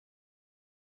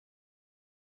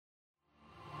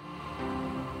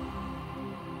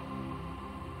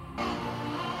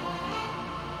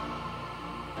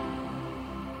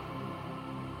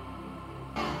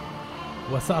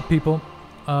What's up, people?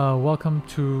 Welcome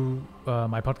to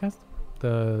my podcast,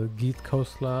 the Geet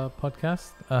Kosla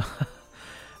podcast.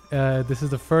 This is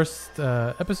the first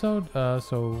episode,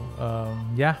 so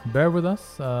bear with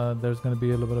us. There's going to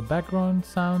be a little bit of background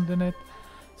sound in it,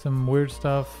 some weird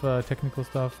stuff, technical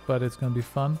stuff, but it's going to be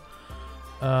fun.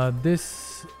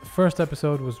 This first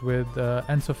episode was with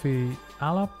Sofie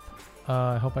Allarp.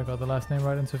 I hope I got the last name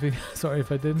right, Sofie. Sorry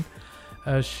if I didn't.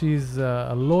 She's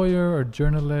a lawyer, a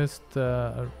journalist.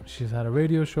 She's had a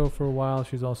radio show for a while.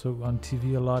 She's also on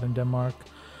TV a lot in Denmark.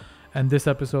 And this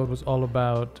episode was all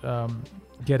about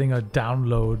getting a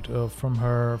download from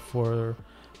her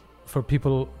for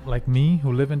people like me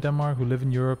who live in Denmark, who live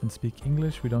in Europe and speak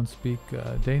English. We don't speak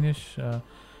Danish.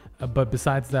 But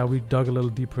besides that, we dug a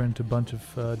little deeper into a bunch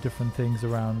of different things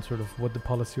around sort of what the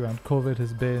policy around COVID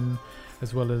has been,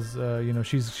 as well as,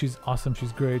 she's awesome.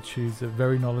 She's great. She's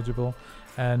very knowledgeable.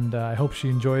 And I hope she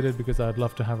enjoyed it because I'd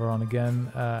love to have her on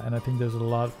again. And I think there's a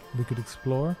lot we could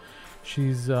explore.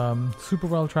 She's super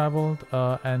well traveled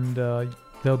and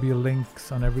there'll be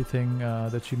links on everything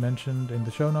that she mentioned in the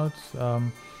show notes,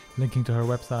 linking to her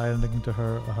website and linking to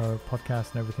her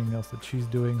podcast and everything else that she's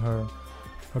doing, her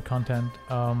content.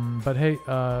 But hey,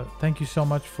 thank you so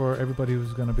much for everybody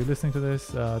who's going to be listening to this.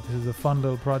 This is a fun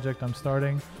little project I'm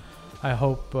starting. I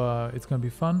hope it's going to be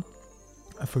fun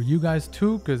for you guys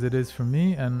too, because it is for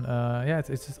me. And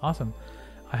it's just awesome.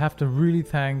 I have to really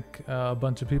thank a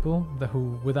bunch of people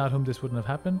without whom this wouldn't have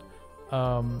happened.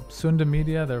 Sunda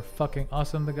Media, they're fucking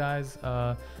awesome, the guys.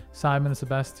 Simon and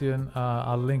Sebastian,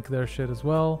 I'll link their shit as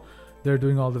well. They're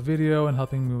doing all the video and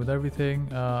helping me with everything,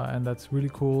 and that's really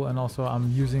cool. And also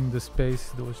I'm using the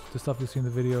space, the stuff you see in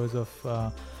the videos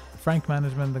of Frank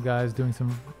Management, the guys doing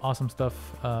some awesome stuff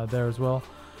there as well.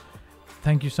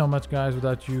 Thank you so much, guys.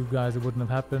 Without you guys, it wouldn't have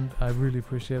happened. I really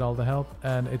appreciate all the help.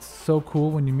 And it's so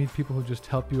cool when you meet people who just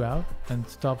help you out and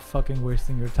stop fucking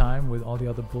wasting your time with all the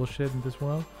other bullshit in this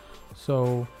world.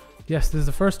 So yes, this is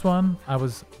the first one. I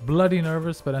was bloody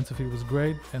nervous, but Sofie was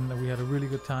great and we had a really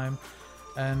good time.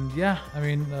 And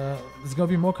there's gonna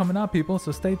be more coming out, people.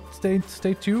 So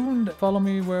stay tuned. Follow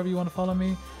me wherever you want to follow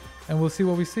me, and we'll see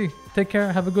what we see. Take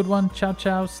care. Have a good one.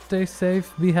 Ciao. Stay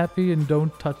safe. Be happy, and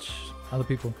don't touch other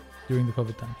people during the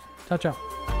COVID times. Ciao.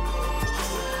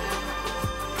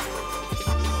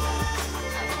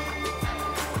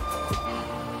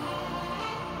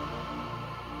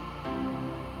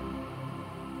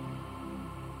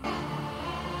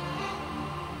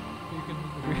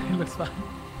 It looks fine.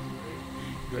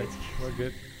 Great. We're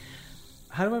good.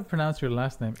 How do I pronounce your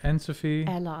last name? Sofie?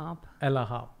 Allarp.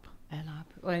 Allarp.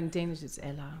 Well, in Danish it's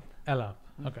Allarp. Allarp.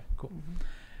 Okay, cool. Mm-hmm.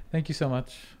 Thank you so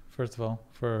much, first of all,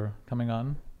 for coming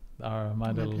on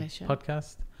my little pleasure.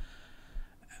 Podcast.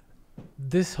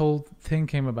 This whole thing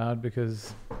came about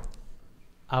because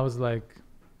I was like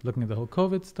looking at the whole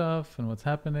COVID stuff and what's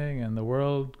happening and the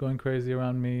world going crazy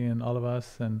around me and all of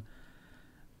us, and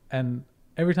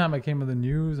every time I came on the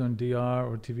news on DR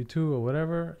or TV2 or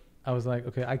whatever, I was like,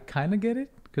 okay, I kind of get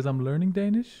it because I'm learning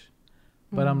Danish,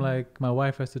 but I'm like, my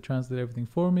wife has to translate everything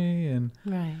for me, and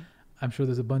right. I'm sure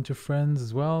there's a bunch of friends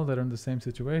as well that are in the same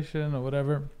situation or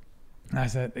whatever. And I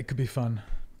said, it could be fun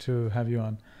to have you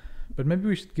on, but maybe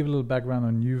we should give a little background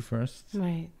on you first.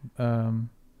 Right.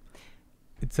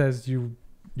 It says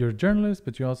you're a journalist,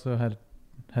 but you also had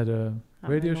a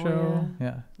radio show.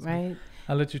 Yeah. So right.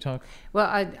 I'll let you talk. Well,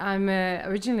 I'm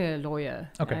originally a lawyer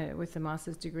with a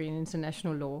master's degree in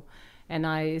international law. And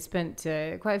I spent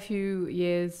quite a few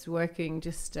years working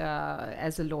just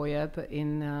as a lawyer, but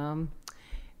in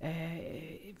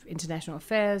international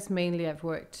affairs. Mainly I've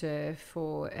worked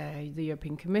for the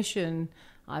European Commission.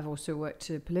 I've also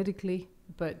worked politically,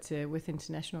 but with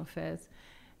international affairs.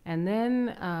 And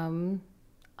then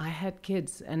I had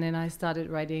kids, and then I started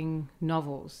writing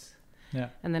novels. Yeah.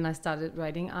 And then I started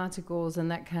writing articles, and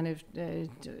that kind of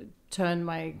turned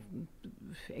my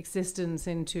existence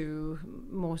into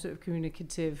more sort of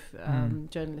communicative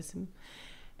journalism.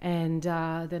 And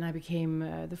then I became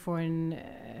the foreign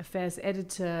affairs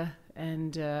editor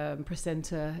and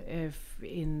presenter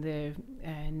in the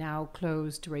now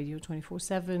closed Radio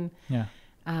 24/7. Yeah.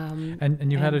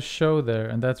 And you had a show there,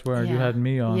 and that's where you had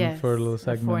me on for a little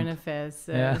segment. Foreign affairs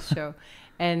show.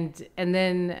 And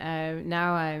then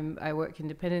now I work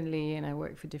independently, and I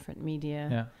work for different media.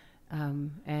 Yeah.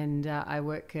 And I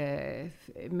work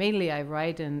mainly. I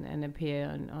write and appear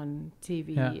on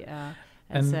TV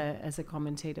as a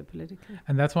commentator politically.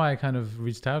 And that's why I kind of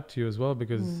reached out to you as well,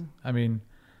 because I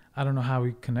don't know how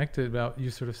we connected, but you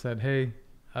sort of said, "Hey,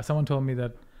 someone told me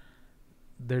that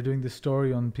they're doing this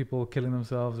story on people killing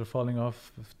themselves or falling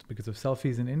off because of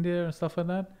selfies in India and stuff like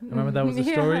that." Remember that was the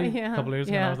story a couple of years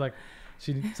ago. And I was like,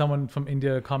 someone from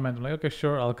India commented like, okay,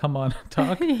 sure, I'll come on and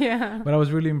talk. Yeah. But I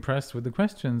was really impressed with the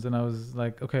questions, and I was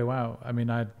like, okay, wow. I mean,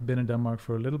 I'd been in Denmark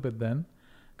for a little bit then,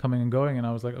 coming and going, and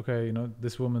I was like, okay, you know,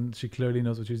 this woman, she clearly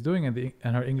knows what she's doing,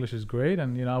 and her English is great.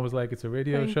 And you know, I was like, it's a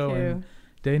radio Thank show, you. and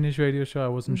Danish radio show. I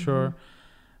wasn't sure,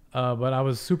 but I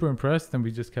was super impressed, and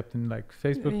we just kept in like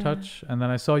Facebook touch. And then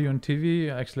I saw you on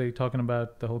TV actually talking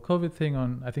about the whole COVID thing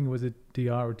on, I think it was a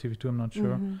DR or TV2, I'm not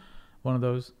sure, one of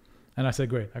those. And I said,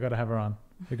 great, I got to have her on,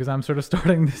 because I'm sort of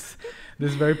starting this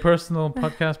very personal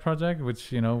podcast project,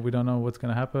 which, you know, we don't know what's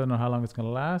going to happen or how long it's going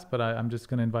to last, but I'm just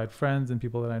going to invite friends and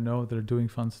people that I know that are doing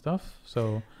fun stuff.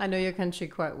 So I know your country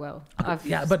quite well.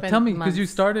 Yeah, but tell me, because you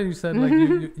said like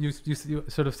you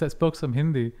sort of spoke some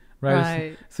Hindi,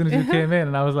 right? As soon as you came in,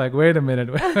 and I was like, wait a minute,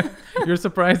 you're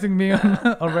surprising me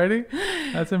already.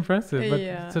 That's impressive.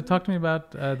 But so talk to me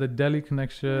about the Delhi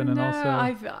connection, and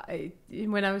also.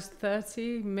 When I was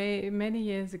 30, many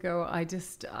years ago,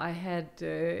 I had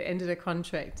ended a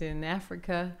contract in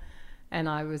Africa, and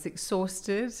I was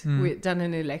exhausted. We had done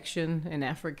an election in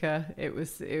Africa. It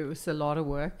was a lot of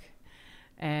work.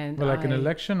 And well, like an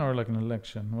election or like an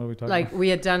election? What are we talking like about? We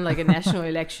had done like a national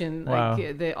election. Wow.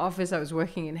 Like the office I was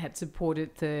working in had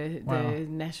supported the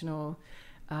national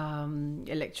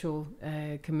electoral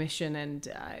commission, and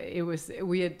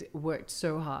we had worked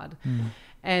so hard.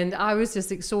 And I was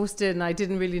just exhausted, and I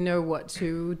didn't really know what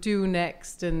to do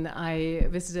next. And I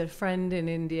visited a friend in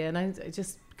India, and I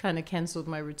just kind of cancelled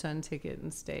my return ticket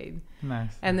and stayed.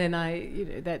 Nice. And then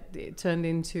it turned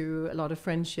into a lot of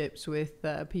friendships with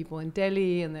people in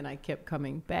Delhi, and then I kept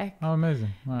coming back. Oh, amazing!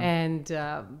 Wow.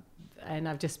 And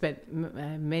I've just spent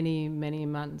many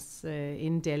months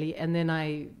in Delhi, and then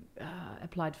I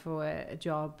applied for a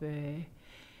job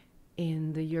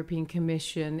in the European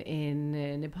Commission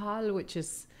in Nepal, which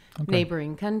is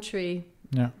neighboring country.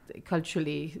 Yeah.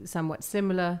 Culturally somewhat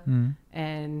similar,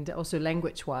 and also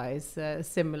language-wise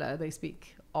similar. They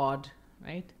speak odd,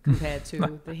 right, compared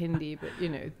to the Hindi, but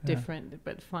different,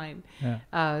 but fine.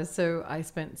 Yeah. So I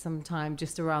spent some time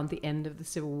just around the end of the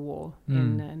civil war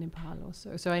in Nepal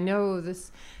also. So I know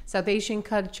this South Asian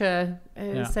culture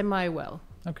semi-well.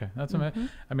 Okay, that's amazing.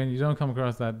 I mean, you don't come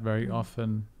across that very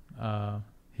often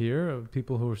here, of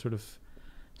people who are sort of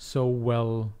so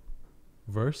well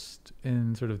versed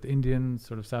in sort of the Indian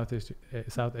sort of South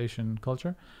Asian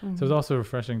culture. So it's also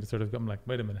refreshing to sort of come like,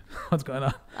 wait a minute, what's going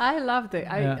on? I loved it.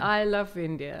 I love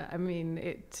India. I mean,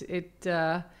 it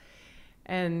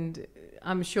and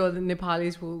I'm sure the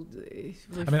Nepalis will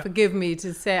forgive me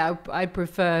to say I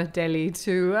prefer Delhi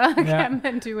to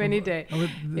Kathmandu any day.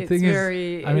 The thing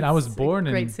is, I mean, I was born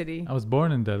in great city. I was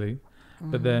born in Delhi.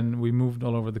 But then we moved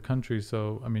all over the country.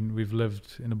 So, I mean, we've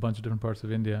lived in a bunch of different parts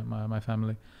of India, my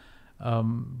family.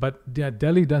 But yeah,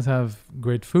 Delhi does have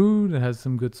great food. It has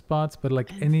some good spots, but like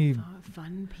and any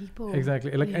fun people.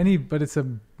 Exactly. Like but it's a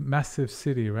massive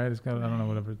city, right? It's got, I don't know,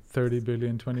 whatever, 30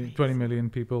 billion, 20 million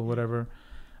people, whatever,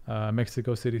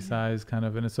 Mexico City size kind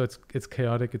of. And so it's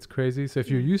chaotic. It's crazy. So if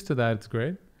you're used to that, it's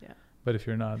great. Yeah. But if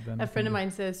you're not, then. A friend of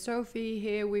mine says, Sofie,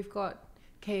 here we've got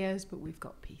chaos, but we've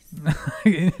got peace.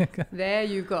 There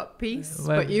you've got peace,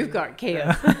 but you've got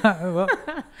chaos. Well,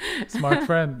 smart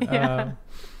friend.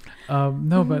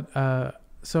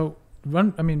 So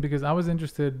because I was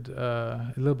interested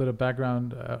a little bit of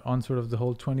background on sort of the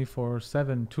whole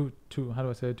 24/7 how do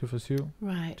I say it? Tufusu?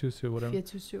 Right. Tusu, whatever.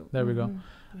 Tusu. There we go.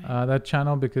 Right. That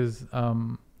channel, because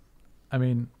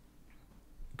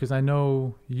because I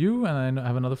know you, and I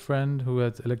have another friend who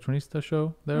has Electronista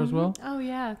show there as well. Oh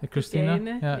yeah, Christina.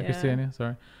 Christina.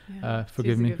 Sorry,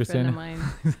 forgive me, Christina.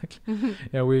 Exactly.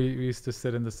 Yeah, we used to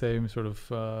sit in the same sort of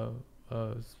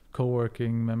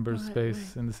co-working members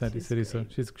space in the city. Great. So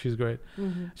she's great.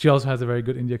 She also has a very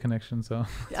good India connection. So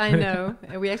I know,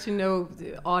 we actually know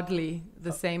oddly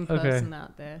the same person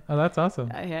out there. Oh, that's awesome.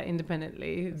 Yeah,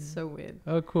 independently, it's so weird.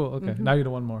 Oh, cool. Okay, now you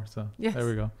know one more. So there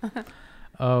we go.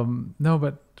 No,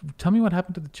 but tell me what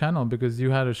happened to the channel, because you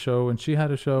had a show and she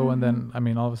had a show, and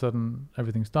then all of a sudden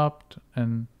everything stopped,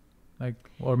 and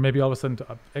or maybe all of a sudden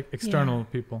to external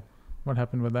people. What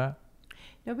happened with that?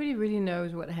 Nobody really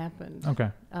knows what happened.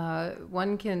 Okay.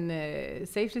 One can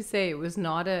safely say it was an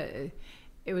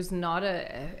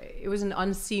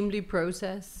unseemly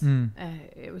process.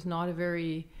 It was not a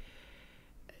very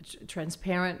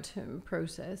transparent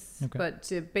process. Okay.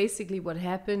 But basically what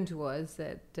happened was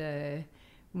that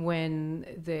when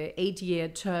the 8-year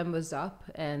term was up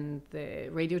and the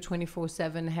Radio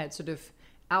 24/7 had sort of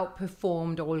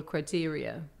outperformed all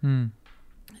criteria,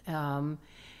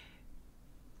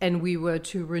 and we were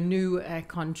to renew a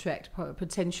contract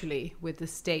potentially with the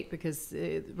state, because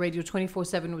Radio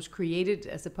 24/7 was created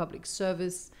as a public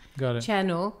service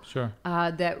channel. Sure.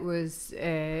 That was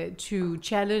to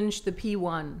challenge the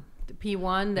P1. The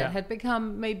P1 that had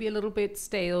become maybe a little bit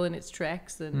stale in its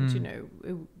tracks,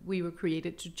 and we were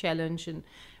created to challenge and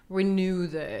renew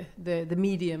the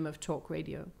medium of talk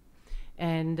radio,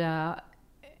 and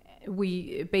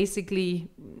we basically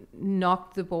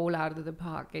knocked the ball out of the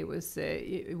park. It was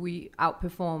we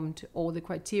outperformed all the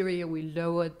criteria. We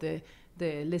lowered the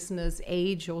listeners'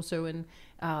 age also, and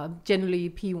generally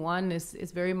P1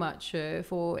 is very much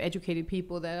for educated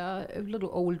people that are a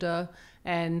little older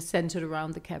and centered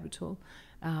around the capital.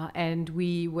 And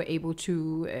we were able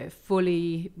to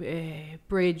fully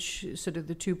bridge sort of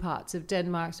the two parts of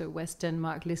Denmark. So West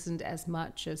Denmark listened as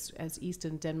much as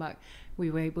Eastern Denmark. We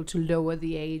were able to lower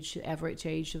the average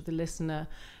age of the listener.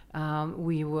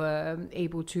 We were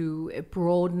able to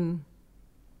broaden.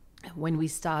 When we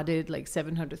started, like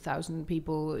 700,000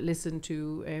 people listened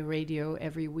to radio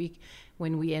every week.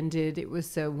 When we ended, it was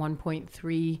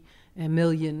 1.3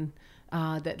 million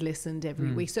that listened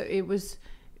every week. So it was...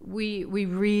 We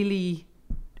really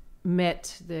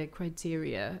met the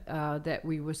criteria that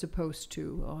we were supposed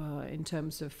to in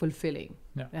terms of fulfilling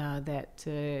that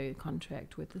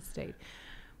contract with the state.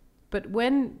 But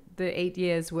when the 8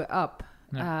 years were up,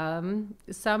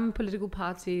 some political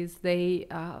parties, they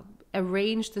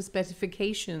arranged the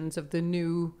specifications of the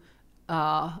new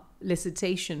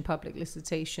public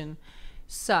licitation,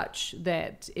 such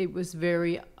that it was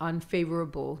very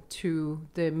unfavorable to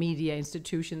the media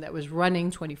institution that was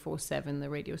running 24/7, the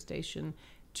radio station,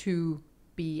 to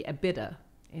be a bidder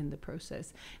in the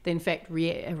process. They in fact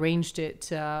rearranged it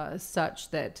such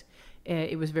that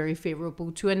it was very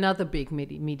favorable to another big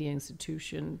media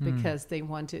institution, because they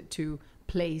wanted to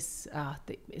place,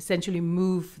 essentially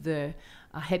move the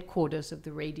headquarters of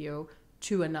the radio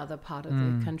to another part of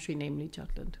the country, namely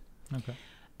Jutland. Okay.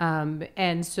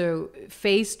 And so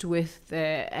faced with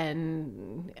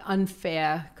an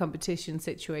unfair competition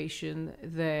situation,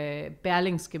 the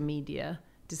Berlingske media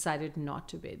decided not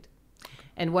to bid. Okay.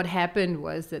 And what happened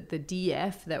was that the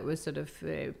DF, that was sort of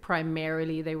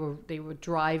primarily, they were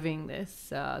driving this,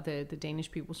 the Danish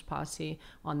People's Party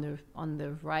on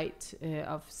the right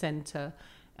of center,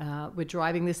 were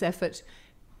driving this effort,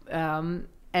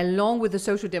 along with the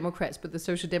Social Democrats, but the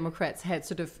Social Democrats had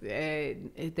sort of,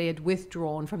 they had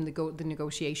withdrawn from the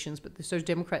negotiations, but the Social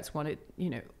Democrats wanted,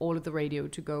 all of the radio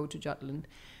to go to Jutland.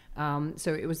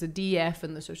 So it was the DF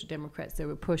and the Social Democrats that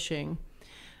were pushing.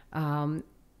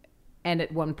 And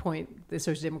at one point, the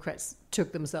Social Democrats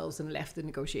took themselves and left the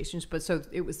negotiations. But so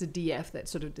it was the DF that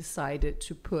sort of decided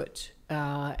to put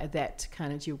that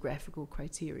kind of geographical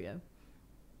criteria.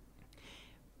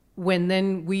 When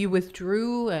then we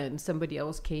withdrew and somebody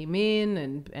else came in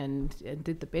and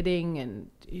did the bidding and,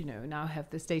 now have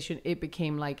the station, it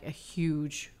became like a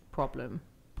huge problem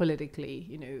politically.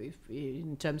 If,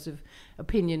 in terms of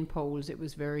opinion polls, it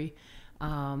was very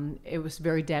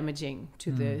damaging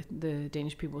to the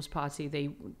Danish People's Party.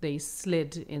 They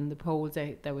slid in the polls.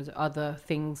 There was other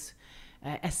things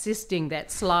assisting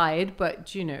that slide, but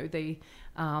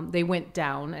they went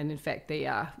down, and in fact they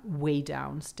are way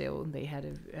down still. They had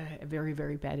a very,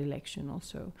 very bad election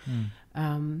also,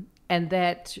 and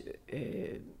that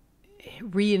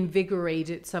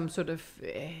reinvigorated some sort of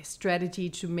strategy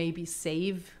to maybe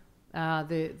save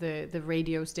the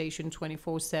radio station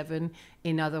 24/7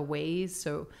 in other ways.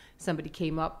 So somebody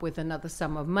came up with another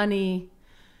sum of money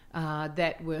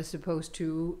that were supposed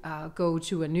to go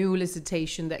to a new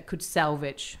licitation that could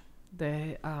salvage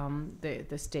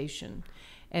the station.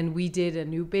 And we did a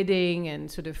new bidding and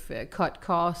sort of cut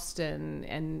cost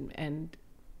and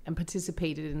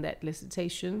participated in that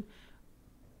licitation.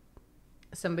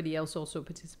 Somebody else also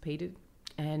participated,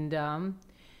 and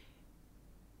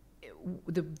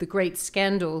the great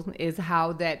scandal is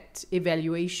how that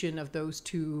evaluation of those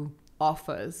two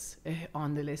offers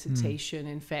on the licitation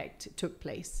in fact took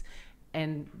place,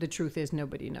 and the truth is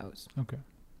nobody knows. Okay.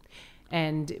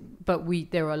 But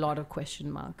there are a lot of question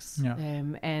marks. Yeah.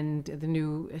 And the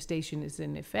new station is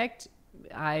in effect.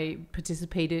 I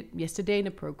participated yesterday in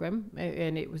a program,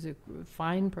 and it was a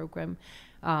fine program.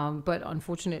 But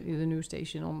unfortunately, the new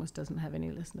station almost doesn't have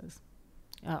any listeners.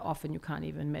 Often you can't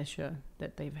even measure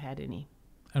that they've had any.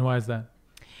 And why is that?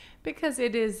 Because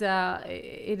it is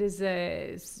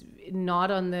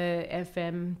not on the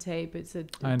FM tape. It's a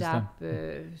DAB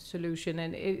solution,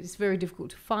 and it's very difficult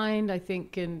to find, I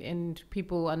think, and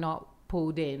people are not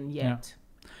pulled in yet.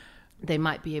 Yeah. They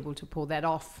might be able to pull that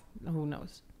off. Who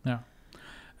knows? Yeah.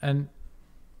 And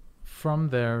from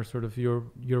there, sort of,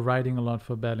 you're writing a lot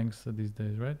for Berlingske these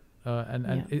days, right?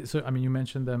 So I mean, you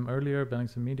mentioned them earlier,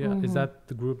 Berlingske Media. Mm-hmm. Is that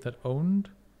the group that owned?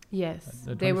 Yes,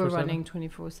 The they were 24/7? running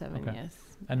 24/7. Okay. Yes.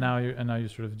 And now you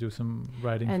sort of do some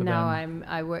writing And for now them.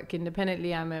 I work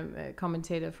independently. I'm a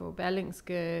commentator for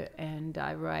Berlingske, and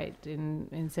I write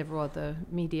in several other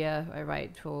media. I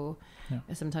write for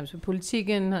sometimes for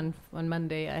Politiken. On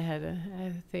Monday I had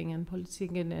a thing on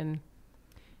Politiken, and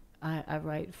I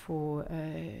write for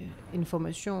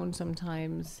Information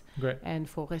sometimes. Great. And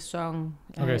for Raison.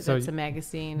 Okay, so that's a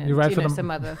magazine. And you write for them.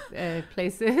 some other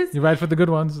places. You write for the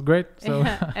good ones. Great. So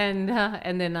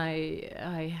and then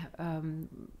I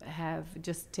have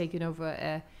just taken over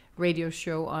a radio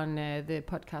show on the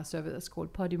podcast server that's called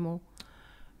Podimo.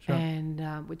 Sure. And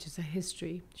which is a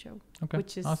history show. Okay,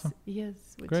 Which is awesome.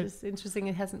 Yes, which Great. is interesting.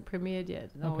 It hasn't premiered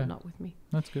yet. No, Okay. not with me.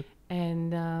 That's good.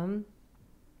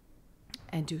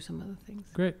 And do some other things.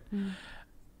 Great.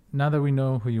 Now that we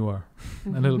know who you are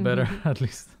a little better, at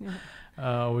least,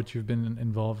 what you've been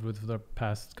involved with for the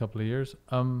past couple of years,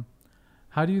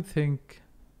 how do you think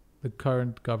the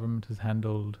current government has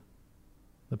handled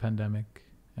the pandemic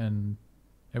and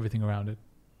everything around it?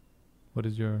 What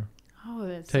is your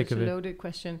that's take such of a it? loaded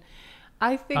question.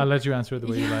 I think I'll let you answer it the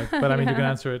way you like, but I mean, you can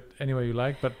answer it any way you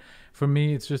like. But for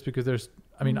me, it's just because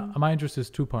my interest is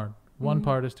two-part. One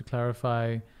part is to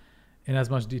clarify in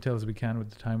as much detail as we can with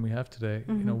the time we have today,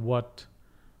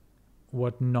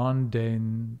 what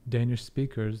non-Danish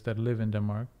speakers that live in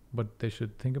Denmark, what they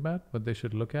should think about, what they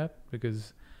should look at,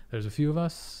 because there's a few of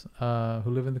us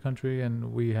who live in the country,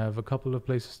 and we have a couple of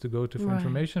places to go to for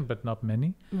information, but not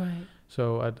many. Right.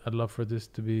 So I'd love for this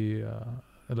to be a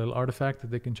little artifact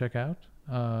that they can check out.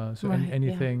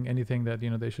 Anything that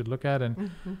they should look at,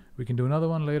 and we can do another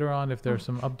one later on if there's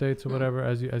some updates or whatever,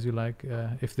 as you like.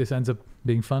 If this ends up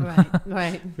being fun,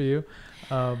 right, for you,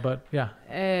 but yeah.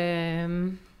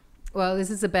 Well, this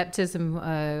is a baptism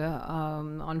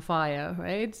on fire,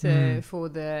 right? For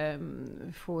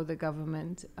the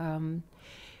government.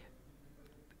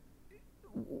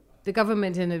 The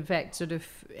government, in effect, sort of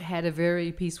had a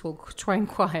very peaceful,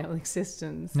 tranquil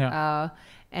existence,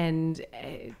 and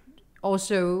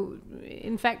also,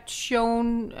 in fact,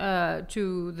 shown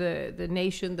to the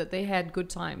nation that they had good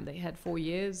time. They had 4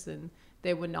 years, and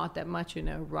they were not that much in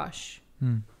a rush,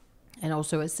 and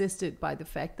also assisted by the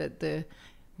fact that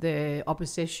the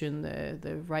opposition,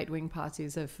 the right-wing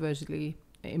parties, have virtually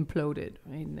imploded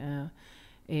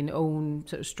in own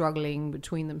sort of struggling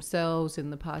between themselves in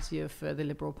the party of the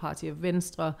Liberal Party of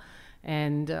Venstre,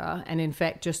 and in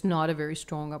fact just not a very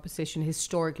strong opposition,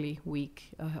 historically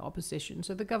weak opposition.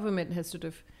 So the government has sort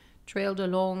of trailed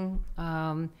along,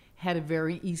 had a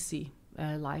very easy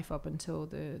life up until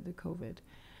the COVID.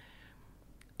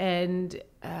 And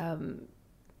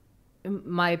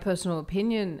my personal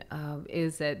opinion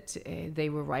is that they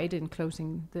were right in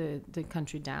closing the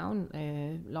country down,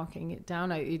 locking it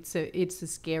down. It's a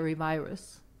scary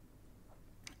virus.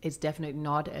 It's definitely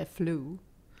not a flu.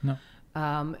 No.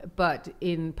 But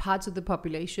in parts of the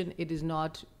population, it is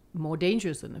not more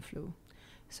dangerous than a flu.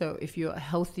 So if you're a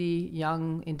healthy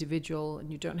young individual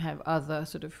and you don't have other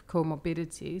sort of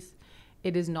comorbidities,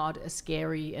 it is not a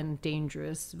scary and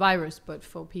dangerous virus. But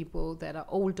for people that are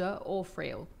older or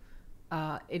frail,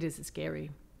 it is a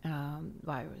scary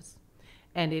virus,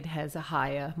 and it has a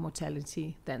higher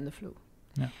mortality than the flu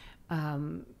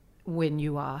when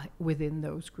you are within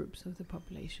those groups of the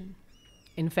population.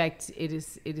 In fact, it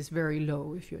is very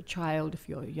low if you're a child, if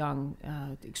you're young,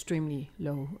 extremely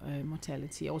low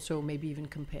mortality, also maybe even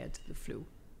compared to the flu.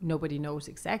 Nobody knows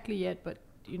exactly yet, but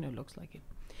looks like it.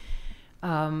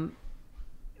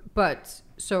 But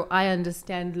so I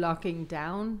understand locking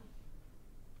down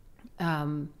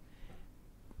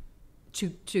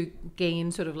to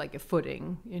gain sort of like a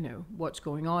footing, what's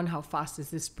going on, how fast is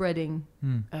this spreading,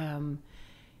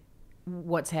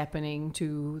 what's happening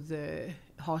to the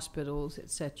hospitals,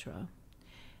 etc.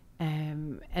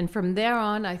 And from there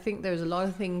on, I think there's a lot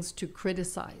of things to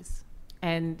criticize.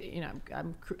 And,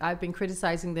 I've been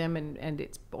criticizing them, and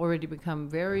it's already become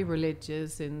very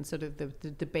religious in sort of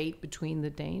the debate between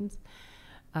the Danes.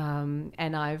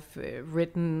 And I've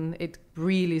written, it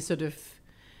really sort of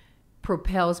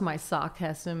propels my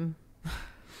sarcasm,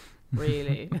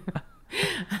 really.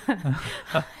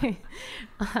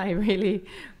 I really,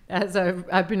 as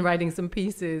I've been writing some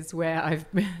pieces where I've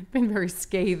been very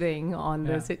scathing on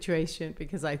the situation,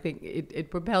 because I think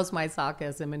it propels my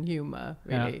sarcasm and humor,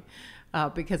 really,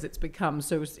 because it's become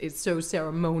it's so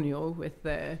ceremonial with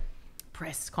the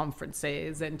press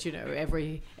conferences and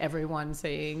everyone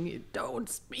saying, don't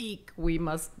speak, we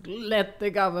must let the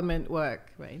government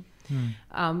work, right?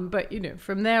 But,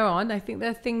 from there on, I think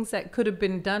there are things that could have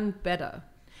been done better.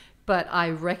 But I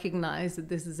recognize that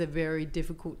this is a very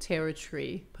difficult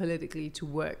territory politically to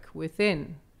work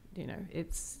within.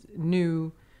 It's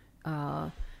new,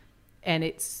 and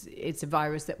it's a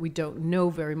virus that we don't know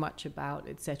very much about,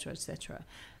 etc., etc.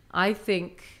 I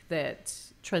think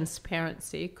that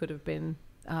transparency could have been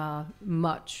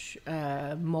much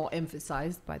more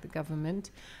emphasized by the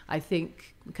government. I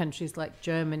think countries like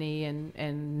Germany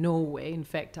and Norway, in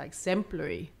fact, are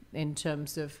exemplary in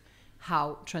terms of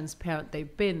how transparent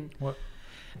they've been. What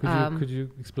could you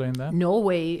explain that?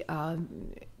 Norway,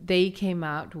 they came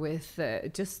out with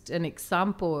just an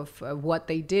example of what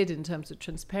they did in terms of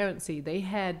transparency.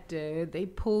 They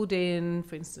pulled in,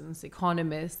 for instance,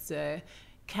 economists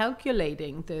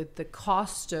calculating the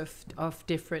cost of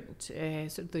different,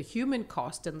 so the human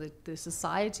cost and the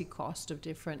society cost of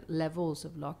different levels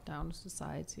of lockdown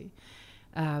society,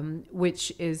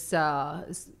 which is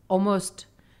almost.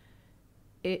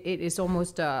 It is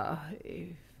almost.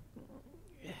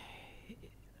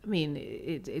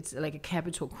 It's like a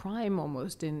capital crime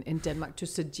almost in Denmark to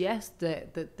suggest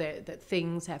that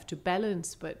things have to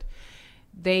balance. But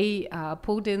they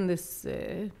pulled in this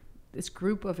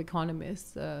group of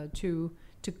economists to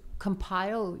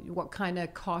compile what kind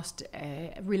of cost,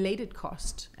 related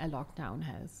cost, a lockdown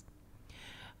has.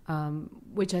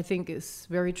 Which I think is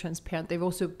very transparent. They've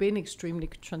also been extremely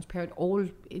transparent, all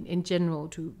in general,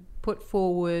 to put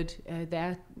forward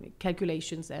their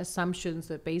calculations, their assumptions,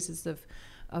 the basis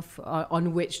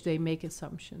on which they make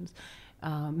assumptions.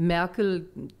 Merkel,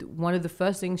 one of the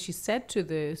first things she said to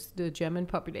the German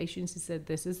population, she said,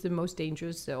 "This is the most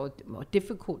dangerous or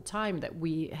difficult time that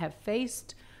we have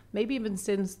faced, maybe even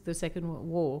since the Second World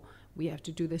War. We have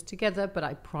to do this together, but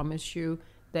I promise you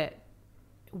that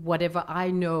whatever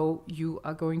I know, you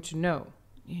are going to know.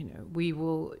 We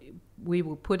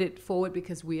will put it forward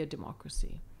because we are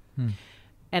democracy."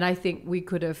 And I think we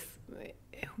could have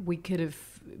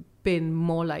been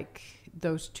more like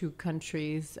those two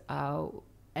countries,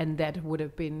 and that would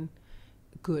have been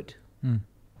good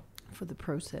for the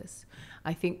process.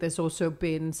 I think there's also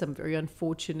been some very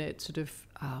unfortunate sort of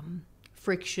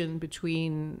friction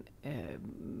between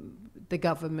the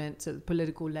government at the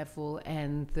political level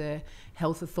and the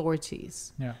health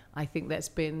authorities. Yeah. I think that's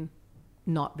been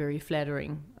not very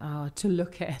flattering to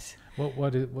look at. What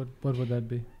would that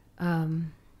be?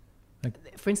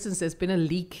 For instance, there's been a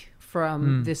leak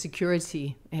from the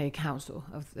Security Council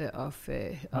of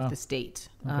the state,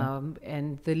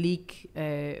 and the leak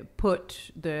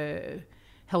put the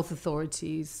health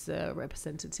authorities'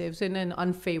 representatives in an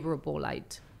unfavorable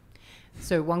light.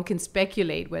 So one can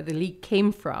speculate where the leak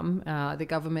came from. The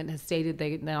government has stated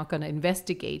they're not going to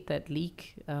investigate that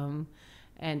leak,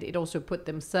 and it also put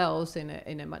themselves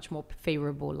in a much more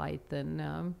favorable light than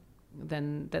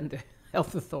the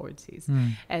health authorities.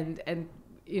 And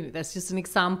that's just an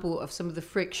example of some of the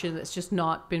friction that's just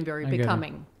not been very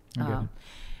becoming.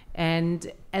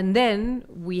 And then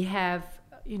we have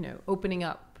opening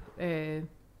up the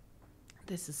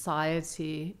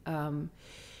society.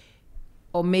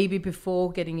 Or maybe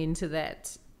before getting into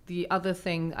that, the other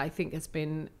thing I think has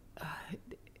been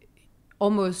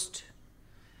almost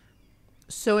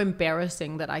so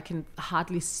embarrassing that I can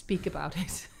hardly speak about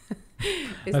it.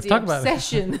 It's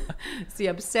the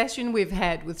obsession we've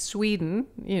had with Sweden,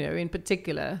 in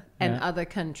particular, and other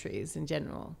countries in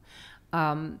general.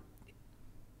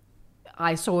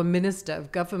 I saw a minister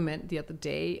of government the other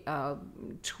day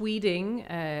tweeting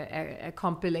a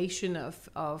compilation of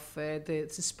the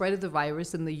spread of the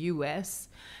virus in the US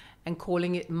and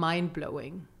calling it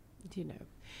mind-blowing.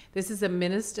 This is a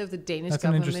minister of the Danish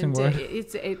government. That's an interesting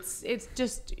word. It's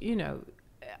just,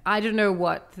 I don't know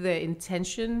what the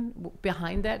intention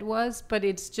behind that was, but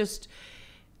it's just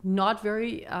not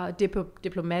very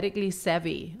diplomatically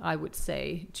savvy, I would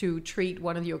say, to treat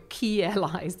one of your key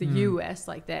allies, the US,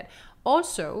 like that.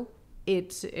 Also,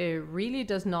 it really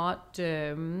does not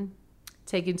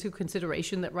take into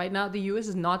consideration that right now the US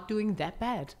is not doing that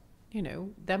bad.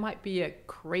 There might be a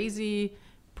crazy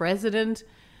president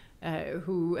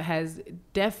who has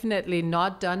definitely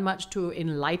not done much to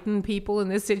enlighten people in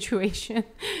this situation.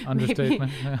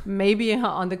 Understatement. Maybe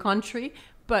on the contrary,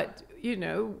 but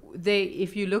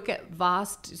if you look at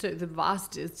the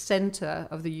vast center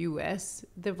of the US,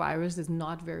 the virus is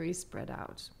not very spread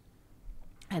out.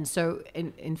 And so,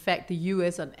 in fact, the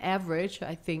US on average,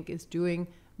 I think, is doing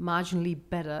marginally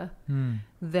better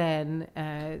than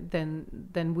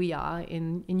we are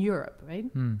in Europe, right?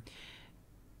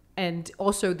 and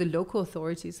also the local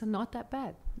authorities are not that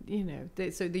bad.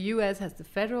 So the US has the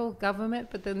federal government,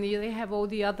 but then they have all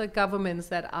the other governments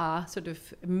that are sort of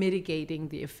mitigating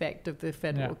the effect of the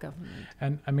federal government.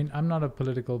 And I mean, I'm not a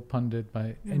political pundit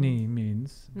by any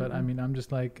means, but I mean, I'm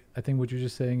just like, I think what you're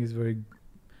just saying is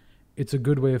it's a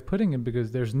good way of putting it,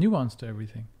 because there's nuance to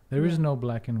everything. There is no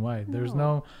black and white. There's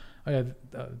no,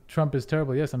 Trump is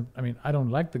terrible. Yes, I don't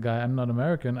like the guy. I'm not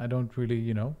American. I don't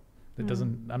really,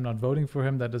 I'm not voting for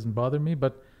him. That doesn't bother me.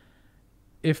 But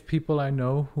if people I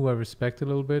know who I respect a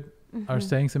little bit are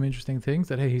saying some interesting things,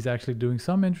 that, hey, he's actually doing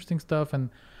some interesting stuff,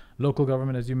 and local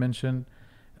government, as you mentioned,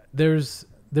 there's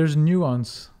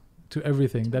nuance to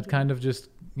everything that kind of just,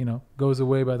 goes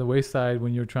away by the wayside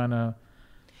when you're trying to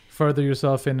further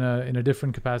yourself in a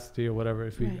different capacity or whatever.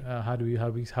 If we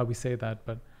how we say that,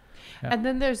 but and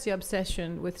then there's the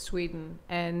obsession with Sweden,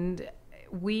 and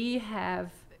we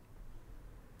have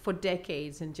for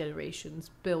decades and generations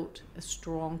built a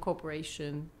strong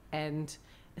cooperation and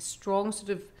a strong sort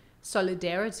of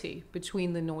solidarity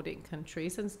between the Nordic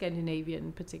countries and Scandinavia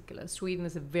in particular. Sweden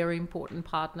is a very important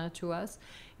partner to us.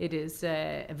 It is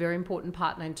a very important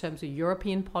partner in terms of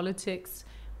European politics.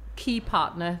 Key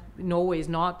partner. Norway is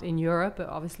not in Europe,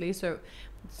 obviously. So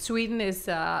Sweden is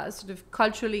sort of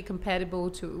culturally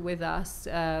compatible with us.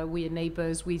 We are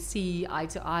neighbors. We see eye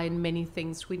to eye in many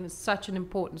things. Sweden is such an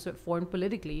important, sort of foreign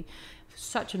politically,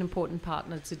 such an important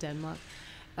partner to Denmark.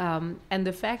 And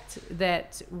the fact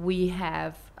that we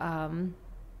have,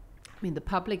 the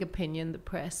public opinion, the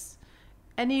press,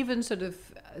 and even sort of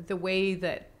the way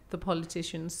that the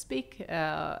politicians speak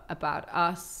about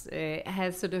us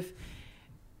has sort of,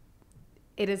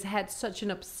 it has had such an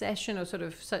obsession or sort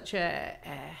of such an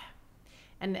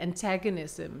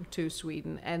antagonism to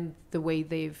Sweden and the way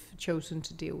they've chosen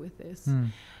to deal with this.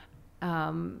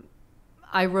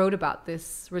 I wrote about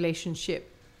this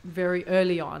relationship very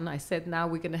early on. I said, now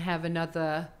we're going to have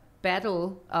another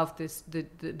battle of this,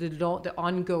 the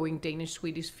ongoing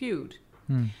Danish-Swedish feud.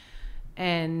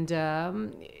 And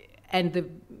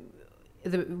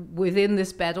within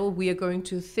this battle, we are going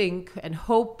to think and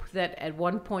hope that at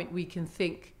one point we can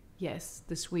think, yes,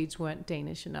 the Swedes weren't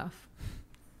Danish enough.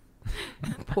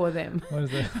 Poor them. What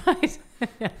is that? Right?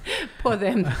 Poor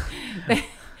them.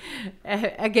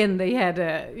 Again, they had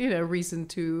a reason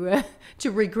to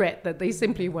regret that they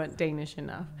simply weren't Danish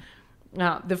enough.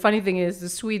 Now, the funny thing is,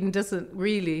 Sweden doesn't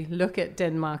really look at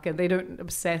Denmark, and they don't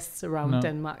obsess around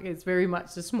Denmark. It's very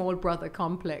much the small brother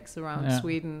complex around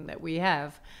Sweden that we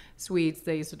have. Swedes,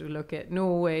 they sort of look at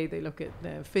Norway, they look at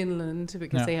Finland,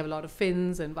 because they have a lot of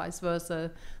Finns, and vice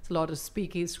versa. There's a lot of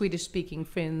Swedish-speaking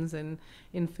Finns in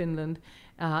Finland.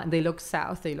 And they look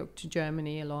south, they look to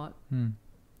Germany a lot.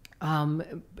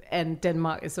 And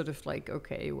Denmark is sort of like,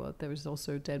 okay, well, there is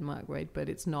also Denmark, right? But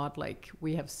it's not like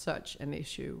we have such an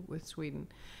issue with Sweden.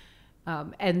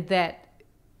 And that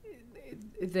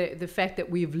the fact that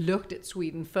we've looked at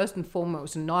Sweden first and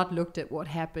foremost and not looked at what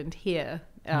happened here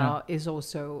is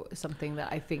also something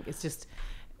that I think is just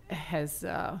has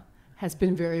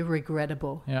been very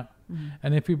regrettable. Yeah.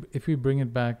 And if we bring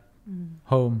it back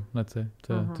home, let's say,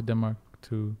 to Denmark,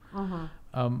 to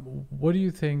what do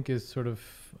you think is sort of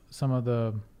some of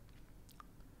the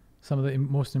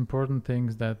most important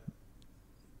things that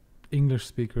English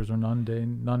speakers or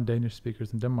non-Danish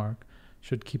speakers in Denmark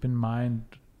should keep in mind,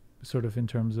 sort of in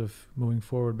terms of moving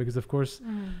forward? Because of course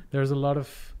there's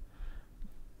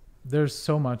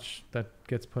so much that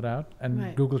gets put out,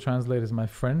 and Google Translate is my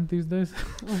friend these days,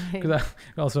 because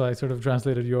I sort of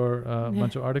translated your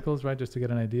bunch of articles, right, just to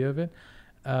get an idea of it.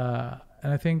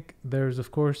 And I think there's,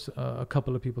 of course, a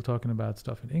couple of people talking about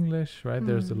stuff in English, right?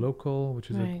 There's the Local,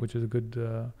 which is a good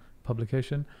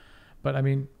publication. But I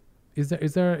mean,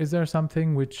 is there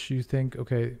something which you think,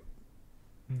 okay,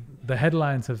 the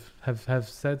headlines have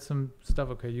said some stuff.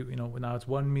 Okay, you know now it's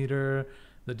 1 meter,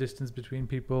 the distance between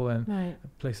people, and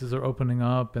places are opening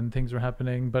up and things are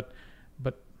happening. But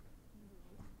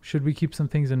should we keep some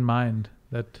things in mind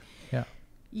that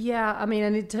Yeah, I mean,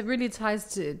 and it really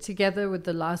ties together with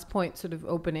the last point, sort of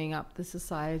opening up the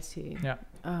society. Yeah.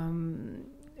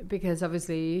 Because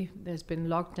obviously there's been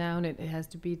lockdown, it has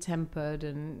to be tempered,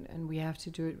 and we have to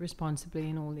do it responsibly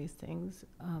and all these things.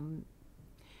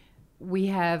 We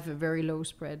have a very low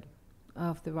spread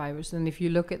of the virus. And if you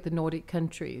look at the Nordic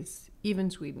countries, even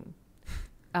Sweden,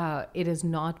 it has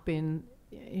not been,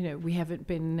 we haven't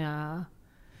been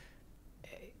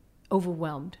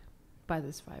overwhelmed by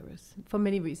this virus for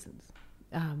many reasons,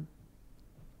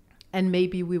 and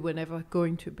maybe we were never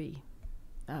going to be,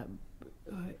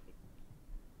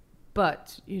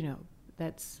 but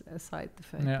that's aside the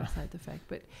fact.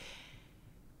 But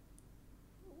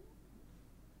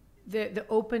the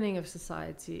opening of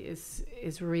society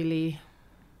is really,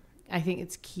 I think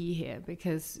it's key here,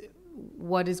 because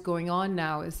what is going on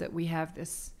now is that we've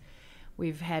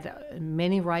had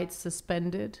many rights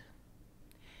suspended.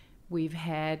 We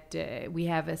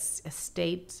have a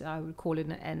state, I would call it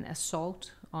an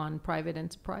assault on private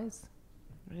enterprise,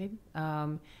 right?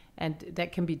 And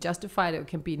that can be justified, or it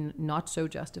can be not so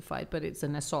justified, but it's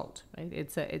an assault, right?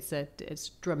 It's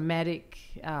dramatic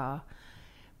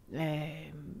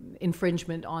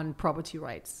infringement on property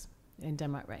rights in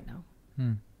Denmark right now.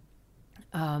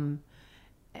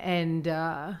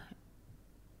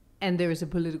 And there is a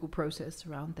political process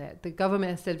around that. The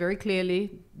government has said very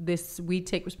clearly, we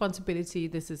take responsibility.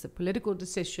 This is a political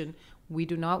decision. We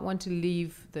do not want to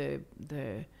leave the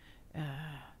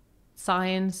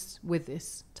science with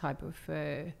this type of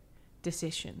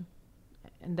decision,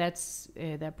 and that's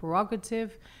their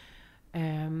prerogative.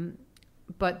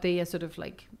 But they are sort of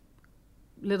like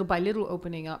little by little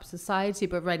opening up society.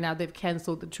 But right now they've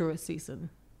cancelled the tourist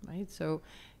season, right? So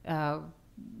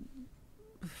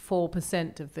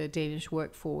 4% of the Danish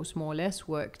workforce, more or less,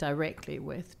 work directly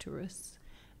with tourists,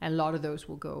 and a lot of those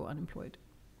will go unemployed.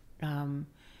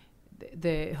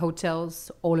 The hotels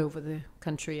all over the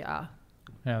country are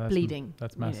bleeding.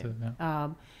 That's massive.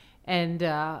 And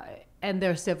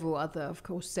there are several other, of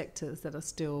course, sectors that are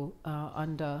still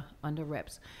under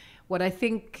wraps. What I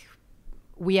think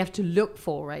we have to look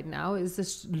for right now is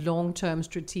this long-term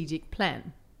strategic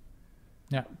plan.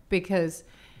 Yeah. Because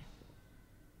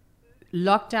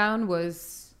lockdown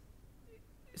was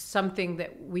something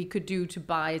that we could do to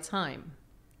buy time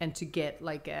and to get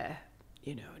like an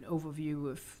overview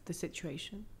of the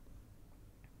situation.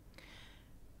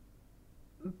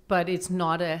 But it's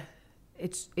not a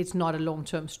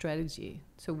long-term strategy.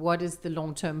 So what is the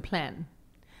long-term plan?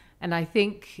 And I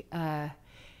think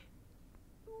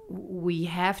we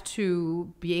have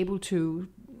to be able to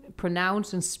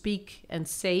pronounce and speak and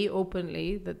say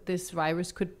openly that this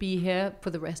virus could be here for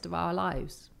the rest of our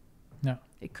lives. Yeah.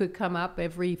 It could come up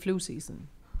every flu season.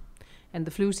 And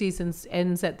the flu season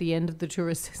ends at the end of the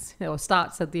tourist, or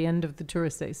starts at the end of the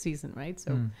tourist season, right?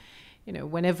 So,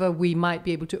 whenever we might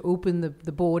be able to open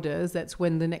the borders, that's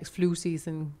when the next flu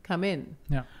season come in.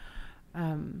 Yeah.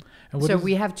 So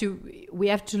we have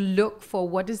to look for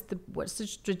what's the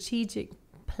strategic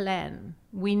plan.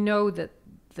 We know that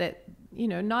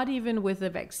not even with a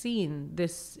vaccine,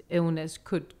 this illness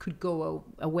could go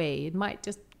away. It might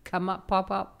just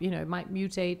pop up. It might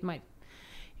mutate.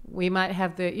 We might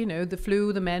have the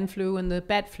flu, the man flu, and the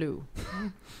bat flu.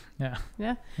 Yeah.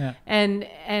 And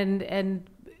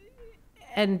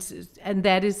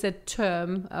that is a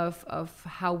term of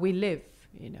how we live.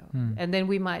 And then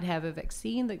we might have a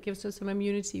vaccine that gives us some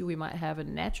immunity. We might have a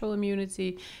natural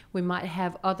immunity. We might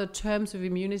have other terms of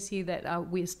immunity that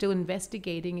we're still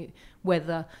investigating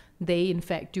whether they in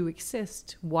fact do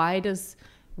exist. Why does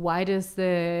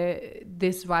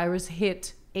this virus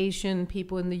hit Asian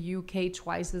people in the UK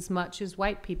twice as much as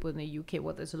white people in the UK?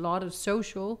 Well, there's a lot of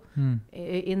social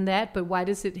in that, but why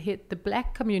does it hit the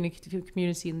black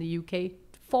community in the UK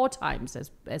 4 times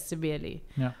as severely?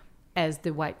 Yeah. As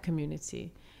the white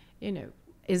community?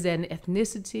 Is there an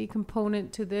ethnicity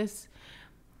component to this?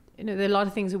 There are a lot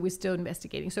of things that we're still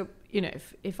investigating. So,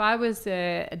 if I was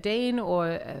a Dane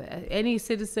or any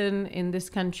citizen in this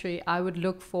country, I would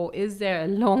look for, is there a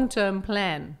long-term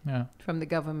plan from the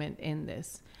government in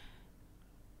this?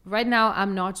 Right now,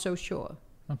 I'm not so sure.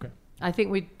 Okay. I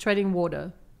think we're treading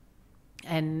water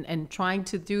and trying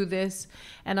to do this.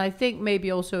 And I think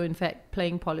maybe also, in fact,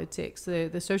 playing politics.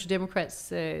 The Social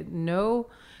Democrats know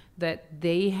that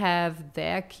they have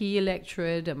their key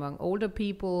electorate among older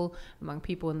people, among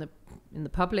people in the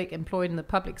public, employed in the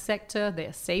public sector.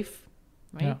 They're safe,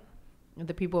 right? Yeah.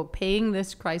 The people paying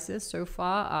this crisis so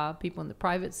far are people in the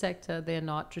private sector. They're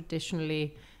not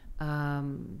traditionally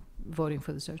voting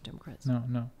for the Social Democrats.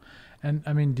 No. And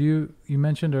I mean, you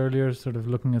mentioned earlier sort of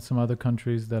looking at some other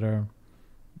countries that are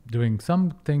doing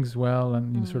some things well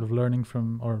and sort of learning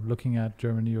from or looking at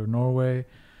Germany or Norway.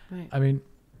 Right. I mean,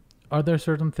 are there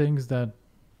certain things that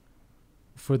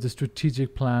for the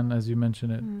strategic plan, as you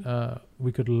mentioned it,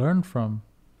 we could learn from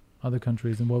other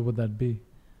countries, and what would that be?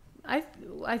 I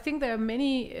think there are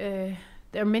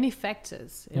many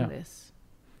factors in this.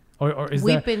 Or is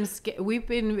we've been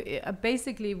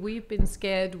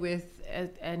scared with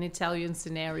an Italian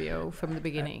scenario from the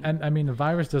beginning. And I mean, the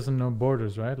virus doesn't know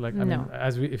borders, right? Like, I mean,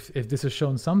 if this has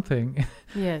shown something,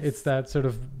 it's that sort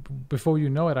of, before you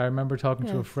know it, I remember talking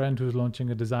to a friend who's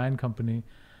launching a design company,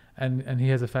 and he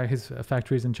has his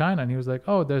factories in China, and he was like,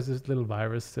 oh, there's this little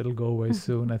virus, it'll go away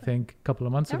soon. I think a couple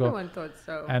of months ago. Everyone thought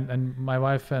so. And my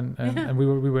wife and we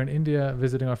were in India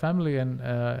visiting our family,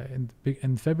 and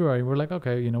in February we're like,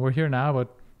 okay, we're here now,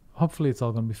 but hopefully it's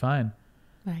all gonna be fine.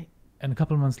 Right. And a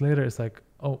couple of months later, it's like,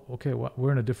 oh, okay,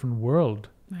 we're in a different world.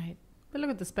 Right. But look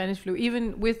at the Spanish flu.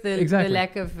 Even with the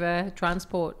lack of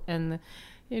transport, and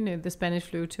the Spanish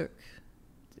flu took,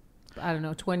 I don't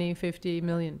know, 20, 50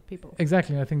 million people.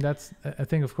 Exactly. I think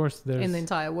of course there's... in the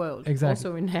entire world. Exactly.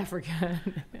 Also in Africa.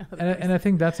 and I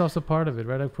think that's also part of it,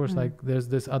 right? Of course, like there's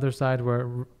this other side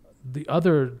where the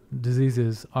other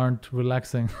diseases aren't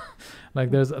relaxing.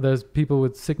 Like there's people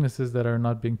with sicknesses that are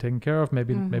not being taken care of.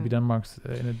 Maybe Denmark's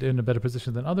in a better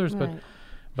position than others. Right.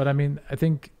 But I mean, I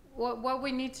think... What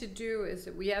we need to do is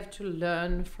that we have to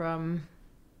learn from...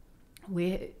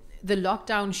 The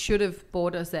lockdown should have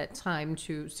bought us that time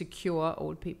to secure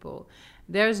old people.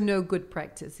 There's no good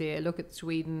practice here. Look at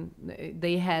Sweden.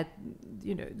 They had,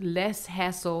 less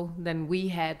hassle than we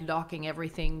had, locking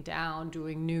everything down,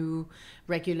 doing new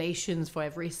regulations for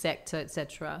every sector,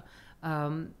 etc.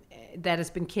 That has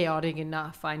been chaotic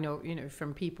enough. I know,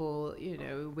 from people,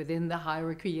 within the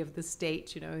hierarchy of the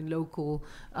state, in local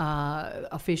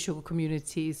official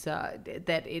communities,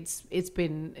 that it's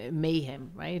been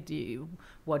mayhem, right?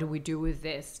 What do we do with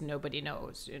this? Nobody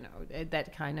knows,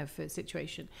 that kind of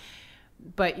situation.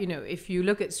 But, if you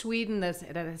look at Sweden,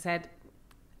 that has had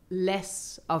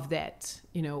less of that,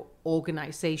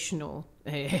 organizational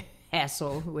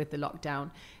hassle with the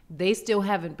lockdown, they still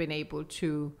haven't been able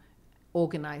to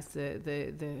organize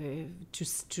to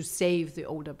save the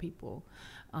older people,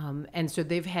 and so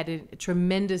they've had a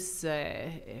tremendous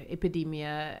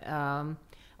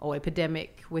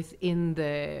epidemic within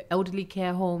the elderly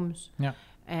care homes. Yeah.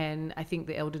 And I think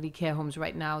the elderly care homes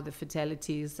right now, the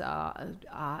fatalities are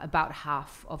about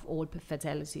half of all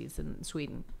fatalities in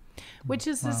Sweden, which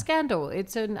is a scandal.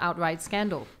 It's an outright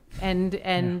scandal.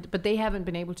 But they haven't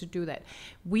been able to do that.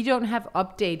 We don't have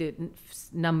updated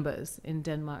numbers in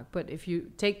Denmark, but if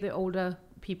you take the older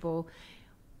people,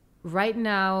 right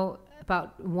now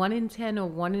about 1 in 10 or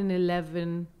 1 in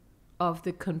 11 of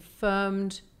the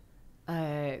confirmed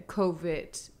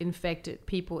COVID infected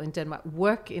people in Denmark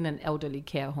work in an elderly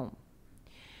care home.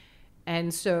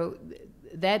 And so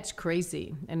that's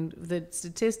crazy. And the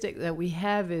statistic that we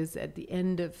have is at the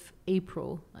end of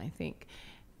April, I think.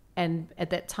 And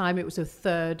at that time, it was a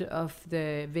third of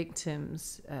the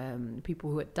victims, people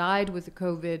who had died with the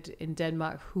COVID in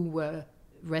Denmark, who were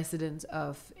residents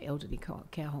of elderly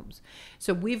care homes.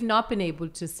 So we've not been able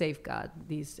to safeguard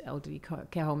these elderly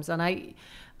care homes. And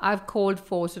I've called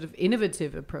for sort of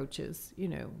innovative approaches.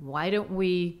 Why don't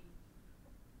we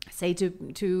say to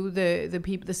the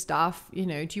people, the staff,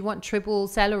 do you want triple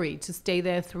salary to stay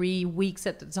there 3 weeks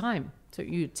at the time? So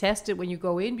you test it when you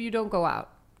go in, but you don't go out.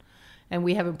 And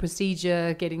we have a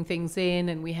procedure getting things in,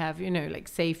 and we have, like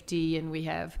safety, and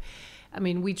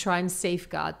we try and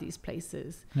safeguard these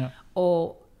places. Yeah.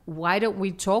 Or why don't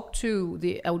we talk to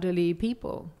the elderly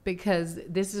people? Because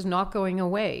this is not going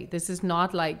away. This is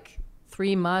not like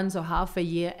 3 months or half a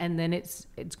year and then it's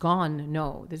gone.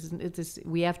 No,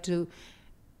 we have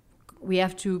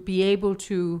to be able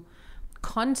to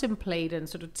contemplate and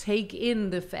sort of take in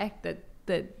the fact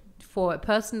that for a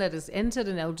person that has entered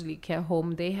an elderly care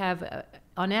home, they have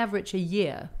on average a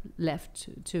year left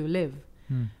to live.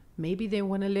 Maybe they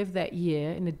want to live that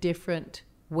year in a different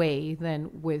way than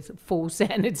with full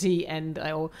sanity and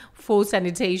full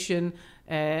sanitation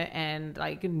and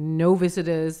like no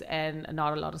visitors and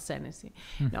not a lot of sanity.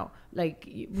 No, like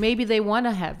maybe they want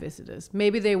to have visitors.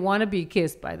 Maybe they want to be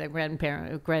kissed by their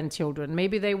grandchildren.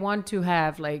 Maybe they want to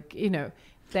have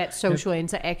that social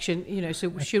interaction.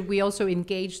 So should we also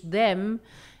engage them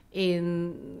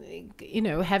in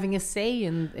having a say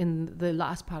in the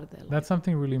last part of their life? That's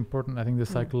something really important. I think the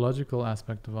psychological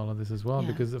aspect of all of this as well,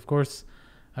 because of course,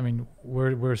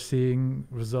 we're seeing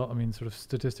sort of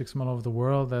statistics from all over the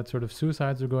world that sort of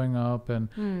suicides are going up and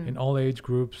in all age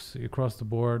groups across the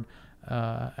board.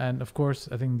 And of course,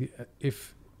 I think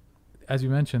if, as you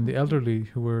mentioned, the elderly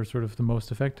who were sort of the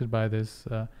most affected by this,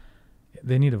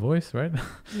 they need a voice, right?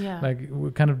 Yeah. Like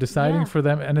we're kind of deciding for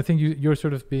them. And I think you're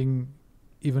sort of being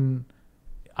even,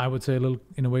 I would say, a little,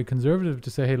 in a way, conservative to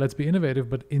say, hey, let's be innovative,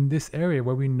 but in this area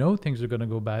where we know things are going to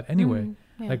go bad anyway,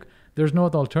 like there's no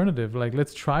other alternative. Like,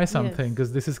 let's try something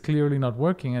because this is clearly not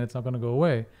working and it's not going to go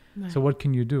away. Right. So what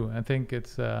can you do? I think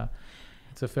it's a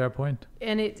fair point.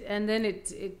 And then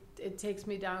it takes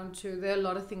me down to, there are a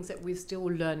lot of things that we're still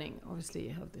learning,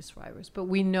 obviously, of this virus, but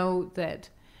we know that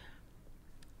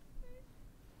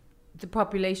the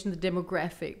population, the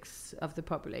demographics of the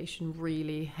population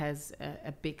really has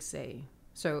a big say.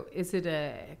 So is it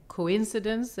a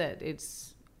coincidence that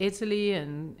it's Italy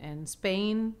and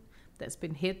Spain that's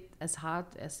been hit as hard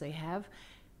as they have?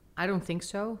 I don't think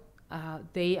so.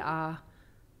 They are,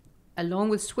 along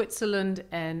with Switzerland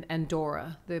and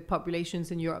Andorra, the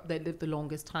populations in Europe that live the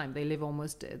longest time. They live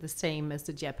almost the same as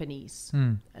the Japanese.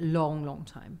 A long, long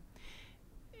time.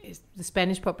 The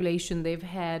Spanish population,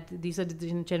 these are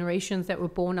the generations that were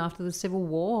born after the Civil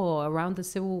War or around the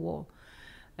Civil War.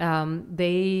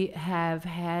 They have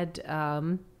had,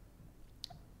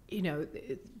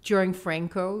 during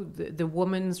Franco, the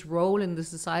woman's role in the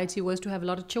society was to have a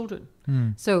lot of children.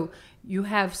 So you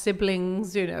have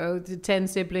siblings, 10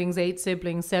 siblings, 8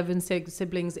 siblings, 7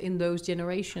 siblings in those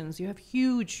generations. You have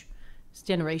huge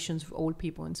generations of old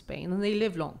people in Spain, and they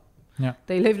live long. Yeah,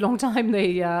 they live long time.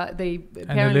 They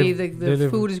apparently the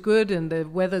food is good and the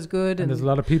weather's good and there's a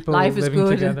lot of people life is living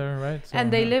good together, right? So, and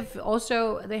they live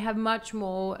also. They have much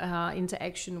more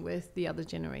interaction with the other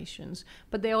generations,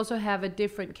 but they also have a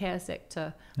different care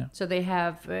sector. Yeah. So they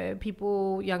have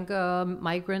people, younger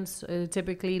migrants,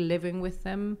 typically living with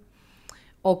them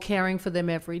or caring for them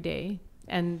every day.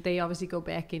 And they obviously go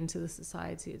back into the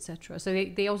society, etc. So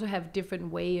they also have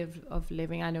different way of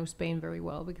living. I know Spain very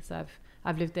well because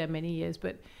I've lived there many years.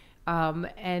 But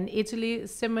and Italy,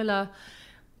 similar.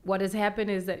 What has happened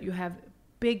is that you have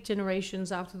big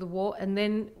generations after the war, and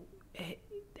then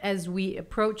as we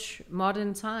approach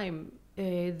modern time,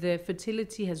 the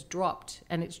fertility has dropped,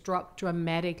 and it's dropped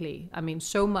dramatically. I mean,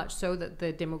 so much so that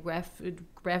the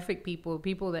demographic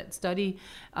people that study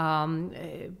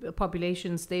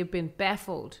populations, they've been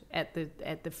baffled at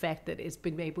the fact that it's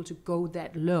been able to go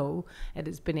that low, and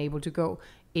it's been able to go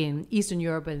in Eastern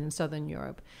Europe and in Southern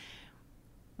Europe.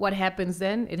 What happens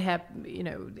then?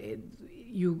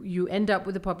 You end up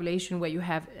with a population where you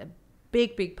have a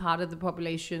big part of the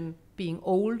population being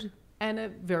old, and a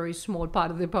very small part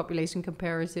of the population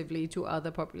comparatively to other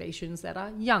populations that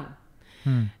are young.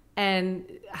 And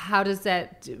how does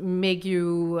that make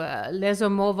you less or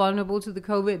more vulnerable to the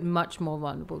COVID? Much more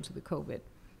vulnerable to the COVID.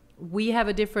 We have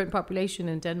a different population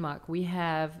in Denmark. We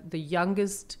have the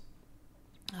youngest,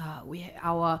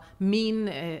 our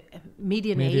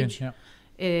median age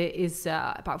is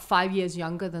about 5 years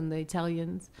younger than the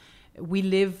Italians. We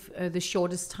live the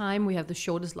shortest time. We have the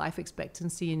shortest life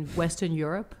expectancy in Western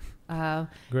Europe.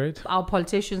 Great. Our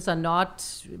politicians are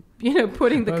not,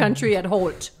 putting the country at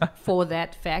halt for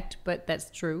that fact, but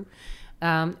that's true.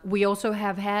 We also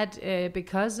have had,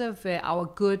 because of our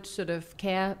good sort of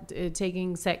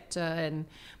care-taking sector and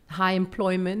high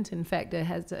employment. In fact, there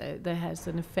has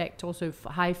an effect also of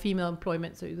high female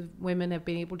employment. So the women have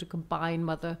been able to combine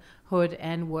motherhood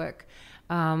and work.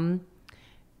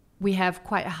 We have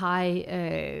quite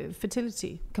high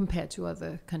fertility compared to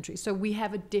other countries. So we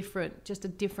have a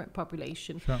different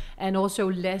population. Sure. And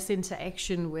also less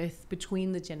interaction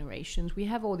between the generations. We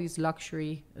have all these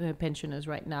luxury pensioners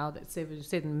right now that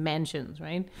sit in mansions,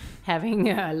 right? Having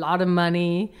a lot of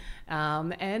money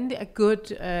and a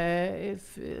good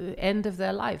end of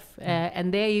their life.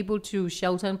 And they're able to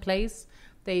shelter in place.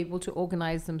 They're able to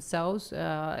organize themselves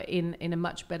in a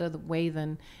much better way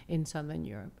than in Southern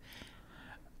Europe.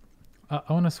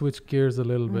 I want to switch gears a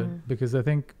little bit, because I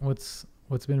think what's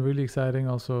been really exciting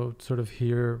also sort of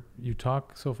hear you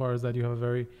talk so far is that you have a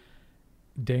very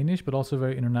Danish but also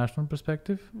very international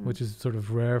perspective, which is sort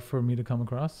of rare for me to come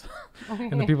across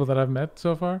in the people that I've met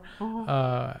so far.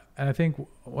 And I think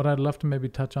what I'd love to maybe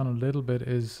touch on a little bit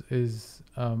is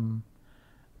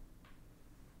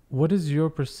what is your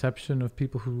perception of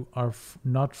people who are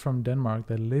not from Denmark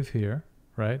that live here,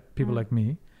 right? People like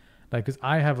me. Like, because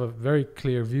I have a very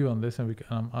clear view on this, and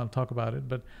I'll talk about it.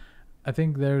 But I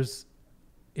think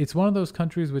it's one of those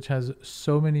countries which has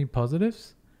so many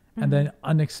positives, and then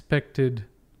unexpected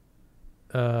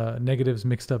negatives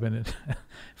mixed up in it,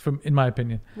 in my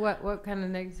opinion. What kind of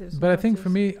negatives? But I think for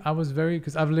me, I was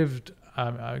because I've lived.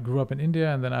 I grew up in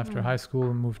India, and then after high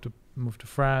school, moved to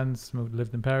France,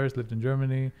 lived in Paris, lived in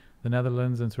Germany, the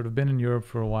Netherlands, and sort of been in Europe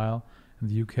for a while, in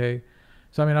the UK.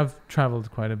 So I mean, I've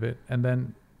traveled quite a bit, and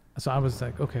then. So I was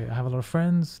like, okay, I have a lot of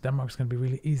friends. Denmark's going to be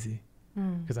really easy.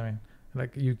 Because I mean,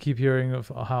 like you keep hearing of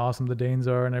how awesome the Danes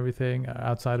are and everything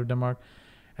outside of Denmark.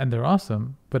 And they're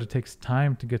awesome, but it takes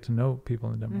time to get to know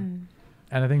people in Denmark.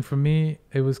 And I think for me,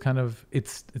 it was kind of, it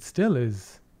still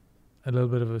is a little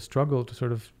bit of a struggle to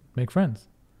sort of make friends.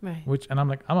 Right. And I'm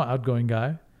like, I'm an outgoing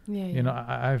guy. Yeah. You know,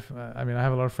 I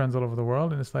have a lot of friends all over the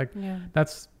world, and it's like,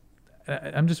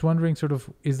 I'm just wondering, sort of,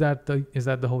 is that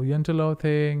the whole Yentalo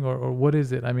thing, or what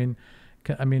is it? I mean,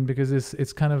 because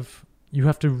it's kind of, you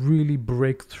have to really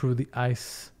break through the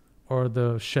ice or the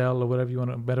shell or whatever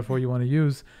metaphor you want to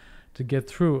use to get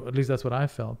through. At least that's what I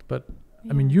felt. But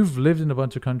I mean, you've lived in a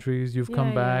bunch of countries. You've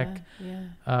come back.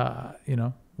 You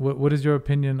know, what is your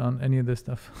opinion on any of this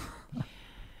stuff?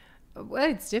 Well,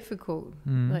 it's difficult.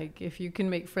 Like, if you can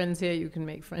make friends here, you can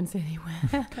make friends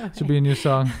anywhere. Should be a new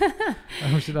song.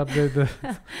 We should update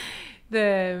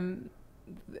the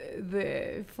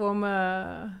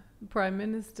former prime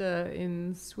minister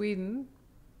in Sweden,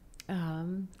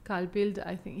 Carl Bildt,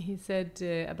 I think he said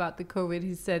about the COVID,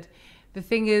 he said, the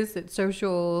thing is that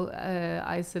social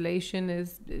isolation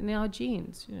is in our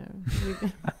genes, you know.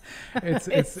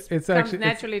 It's actually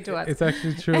naturally to us. It's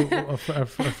actually true. a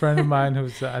friend of mine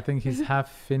who's I think he's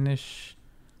half Finnish,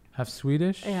 half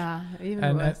Swedish. Yeah,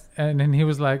 even worse. And then he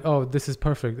was like, "Oh, this is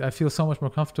perfect. I feel so much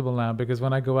more comfortable now because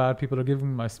when I go out, people are giving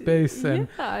me my space, and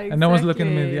exactly. and no one's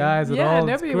looking me in the eyes at all.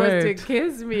 Yeah, nobody wants to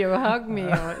kiss me or hug me,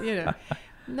 or you know."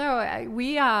 No,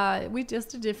 we're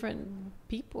just a different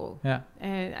people. Yeah,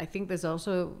 and I think there's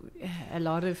also a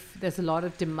lot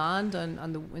of demand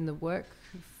in the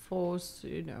workforce,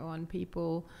 you know, on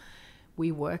people.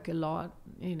 We work a lot,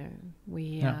 you know.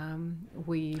 We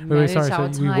manage our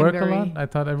time. We work a lot? I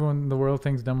thought everyone in the world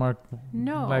thinks Denmark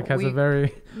has a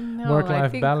very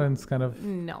work-life balance kind of.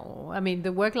 No, I mean,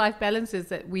 the work-life balance is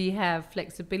that we have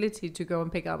flexibility to go and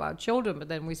pick up our children, but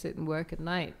then we sit and work at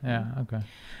night. Yeah, okay.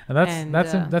 And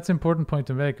that's an important point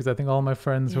to make, because I think all my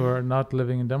friends who are not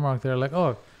living in Denmark, they're like,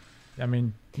 oh, I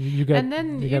mean, you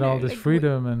get all this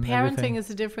freedom and parenting everything. is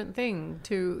a different thing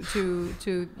to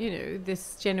you know,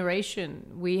 this generation.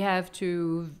 We have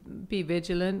to be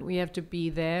vigilant. We have to be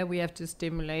there. We have to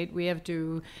stimulate. We have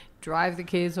to drive the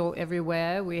kids all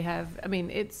everywhere. We have. I mean,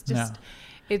 it's just.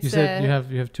 Yeah. You said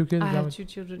you have 2 kids. I have 2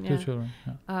 children. Yeah. 2 children.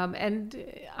 Yeah. And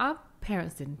our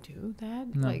parents didn't do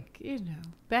that. No. Like, you know,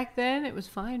 back then it was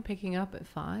fine picking up at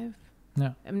 5.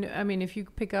 Yeah. I mean, if you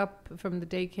pick up from the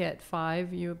daycare at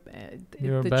 5, the a bad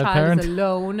child parent. is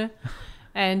alone,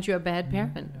 and you're a bad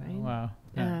parent, right? Wow.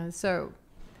 Yeah. So,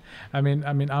 I mean,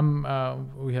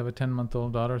 we have a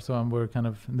 10-month-old daughter, so we're kind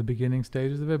of in the beginning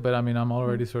stages of it. But I mean, I'm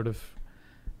already sort of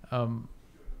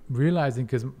realizing,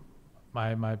 because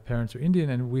my parents are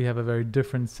Indian, and we have a very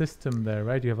different system there,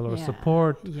 right? You have a lot of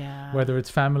support, whether it's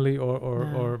family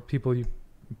or people you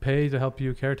pay to help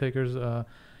you, caretakers.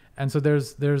 And so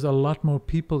there's a lot more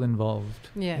people involved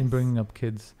in bringing up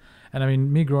kids. And I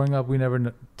mean, me growing up, we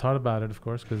never thought about it, of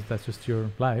course, because that's just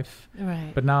your life.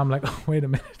 Right. But now I'm like, oh, wait a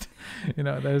minute. You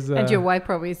know, there's... and your wife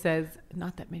probably says,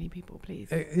 not that many people, please.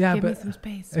 Give me some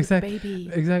space with the baby.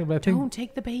 Exactly. But don't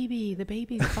take the baby. The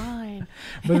baby's fine.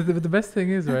 But the best thing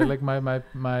is, right, like my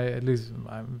at least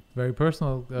my very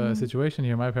personal situation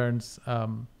here, my parents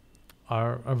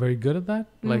are very good at that.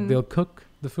 Like, they'll cook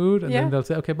the food, and then they'll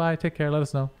say, okay, bye, take care, let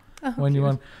us know. When you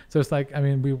want. So it's like, I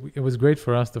mean, it was great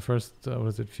for us the first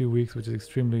few weeks, which is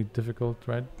extremely difficult,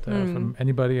 right, from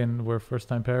anybody, and we're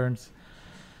first-time parents.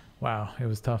 Wow, it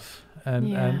was tough.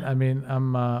 And I mean,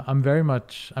 I'm very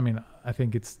much, I mean, I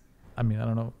think it's, I mean, I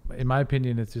don't know, in my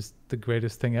opinion, it's just the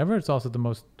greatest thing ever. It's also the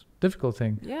most difficult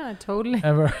thing totally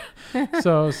ever.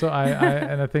 so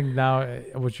I think now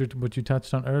what you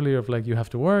touched on earlier, of like, you have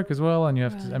to work as well, and you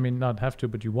have to, I mean, not have to,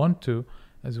 but you want to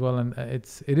as well. And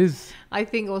it is, I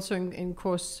think also in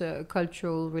cross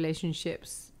cultural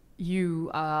relationships,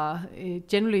 you are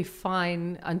generally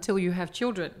fine until you have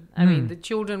children. I mean, the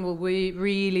children will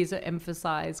really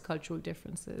emphasize cultural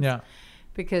differences,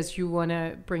 because you want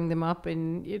to bring them up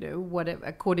in, you know, whatever,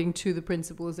 according to the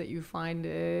principles that you find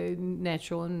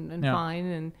natural and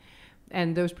fine,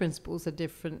 and those principles are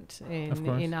different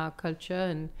in our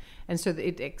culture, and so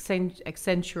it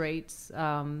accentuates.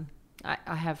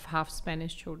 I have half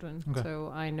Spanish children,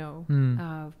 so I know.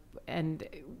 And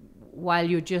while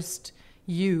you're just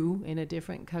you in a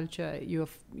different culture,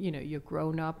 you're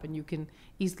grown up, and you can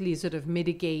easily sort of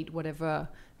mitigate whatever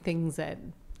things that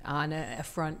are an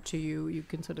affront to you. You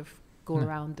can sort of go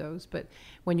around those. But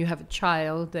when you have a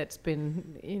child that's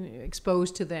been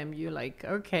exposed to them, you're like,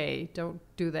 okay, don't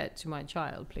do that to my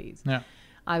child, please. Yeah.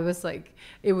 I was like,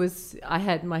 I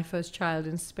had my first child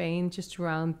in Spain just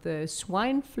around the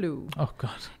swine flu. Oh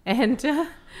God. And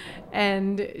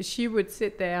she would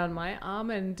sit there on my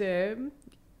arm, and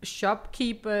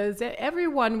shopkeepers,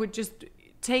 everyone would just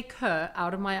take her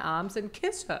out of my arms and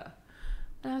kiss her.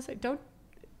 And I was like,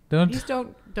 please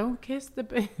don't kiss the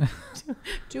baby.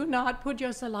 Do not put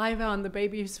your saliva on the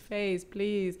baby's face,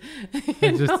 please.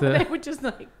 They would just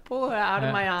like pull her out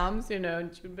of my arms,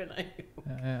 and she'd be like,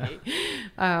 okay.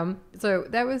 So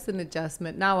that was an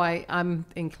adjustment. Now I'm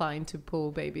inclined to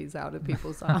pull babies out of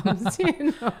people's arms,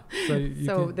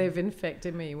 So they've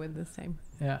infected me with the same.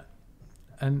 Yeah.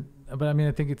 But I mean,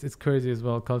 I think it's crazy as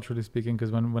well, culturally speaking,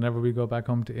 because whenever we go back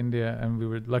home to India, and we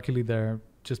were luckily there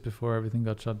just before everything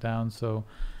got shut down, so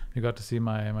we got to see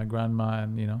my grandma,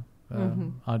 and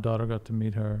our daughter got to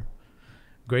meet her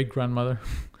great grandmother,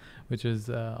 which is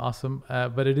awesome.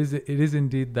 But it is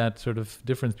indeed that sort of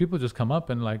difference. People just come up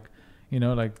and like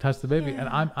touch the baby, and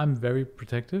I'm very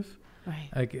protective. Right.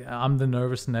 Like I'm the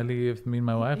nervous Nelly of me and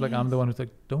my wife. Like I'm the one who's like,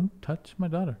 don't touch my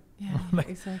daughter. Yeah, like,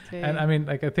 exactly. And I mean,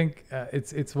 like I think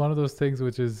it's one of those things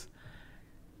which is,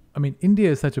 I mean,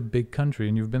 India is such a big country,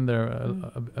 and you've been there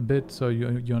a bit, so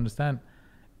you understand.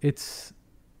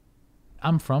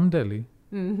 I'm from Delhi,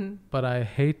 but I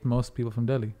hate most people from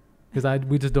Delhi because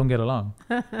we just don't get along.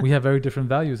 We have very different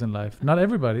values in life. Not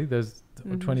everybody. There's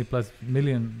 20 plus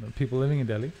million people living in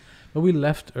Delhi. But we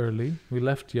left early. We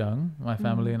left young. My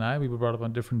family and I. We were brought up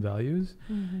on different values.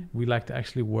 We like to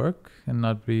actually work and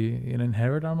not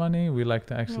inherit our money. We like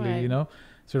to actually,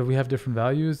 sort of. We have different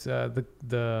values.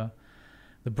 The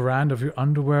brand of your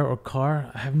underwear or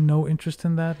car, I have no interest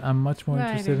in that. I'm much more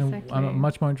interested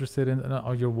in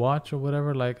or your watch or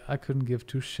whatever. Like I couldn't give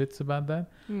two shits about that.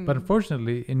 But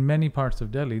unfortunately, in many parts of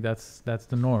Delhi, that's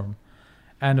the norm.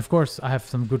 And of course, I have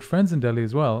some good friends in Delhi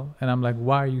as well. And I'm like,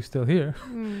 why are you still here?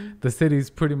 The city's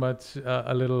pretty much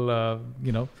a little,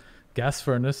 gas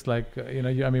furnace. Like,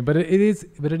 but it is.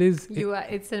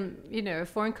 A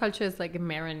foreign culture is like a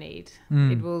marinade.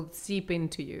 It will seep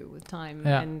into you with time.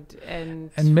 Yeah. And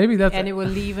maybe that's... And it will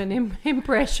leave an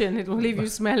impression. It will leave you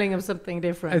smelling of something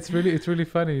different. It's really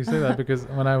funny you say that, because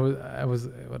when I was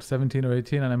 17 or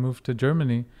 18 and I moved to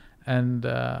Germany, and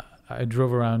I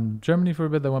drove around Germany for a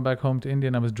bit. I went back home to India,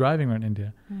 and I was driving around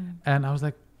India. And I was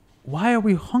like, why are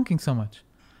we honking so much?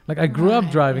 Like I grew up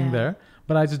driving there,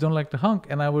 but I just don't like to honk,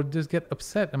 and I would just get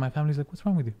upset. And my family's like, what's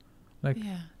wrong with you? Like,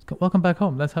 welcome back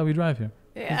home. That's how we drive here.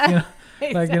 Yeah.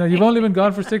 Exactly. You've only been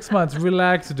gone for 6 months.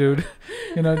 Relax, dude.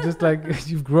 Just like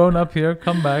you've grown up here.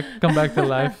 Come back to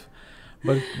life.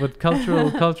 But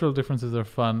cultural differences are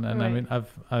fun. And right.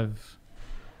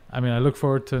 I mean, I look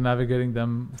forward to navigating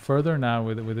them further now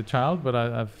with a child, but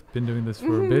I've been doing this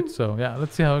for a bit. So yeah,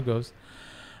 let's see how it goes.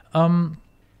 I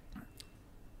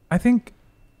think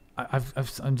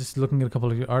I'm just looking at a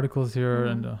couple of your articles here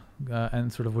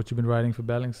and sort of what you've been writing for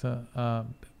Berlingse.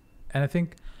 And I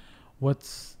think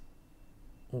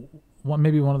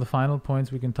maybe one of the final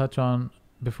points we can touch on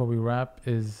before we wrap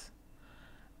is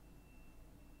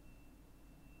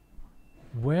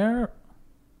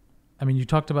you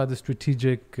talked about the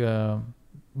strategic,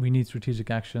 we need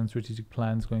strategic action, strategic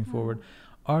plans going forward.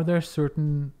 Are there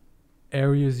certain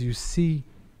areas you see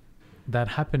that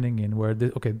happening in where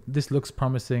this looks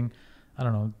promising? I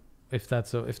don't know if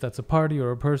that's a party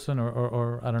or a person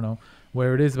or I don't know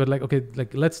where it is, but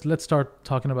let's start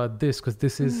talking about this, because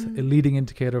this is a leading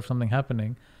indicator of something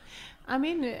happening. I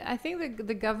mean, I think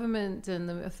the government and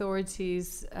the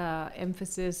authorities'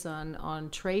 emphasis on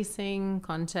tracing,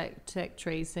 contact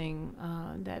tracing,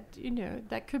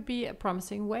 that could be a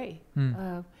promising way.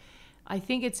 I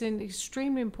think it's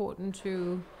extremely important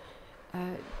to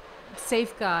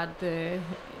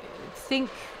think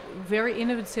very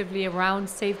innovatively around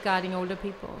safeguarding older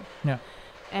people. Yeah.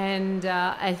 And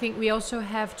I think we also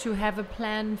have to have a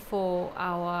plan for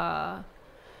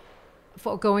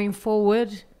going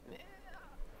forward.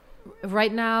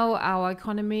 Right now, our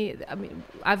economy,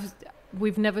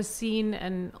 we've never seen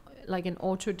an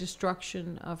auto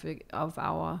destruction of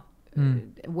our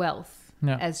wealth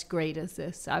as great as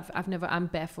this. I'm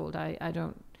baffled.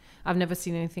 I've never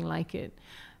seen anything like it.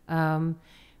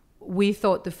 We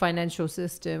thought the financial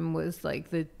system was like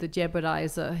the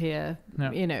jeopardizer here.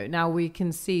 Yeah. Now we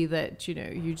can see that,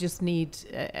 you just need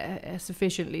a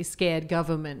sufficiently scared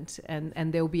government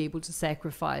and they'll be able to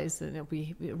sacrifice, and they'll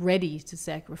be ready to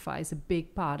sacrifice a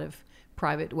big part of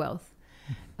private wealth.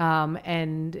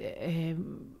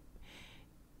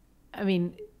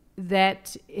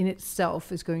 That in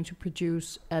itself is going to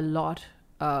produce a lot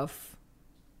of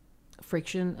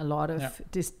friction, a lot of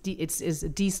it's a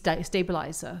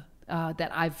destabilizer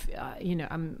that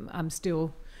I'm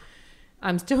still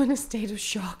in a state of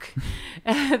shock.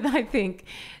 And I think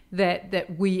that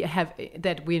we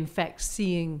in fact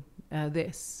seeing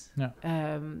this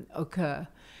occur.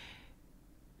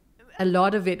 A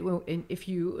lot of it will, if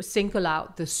you single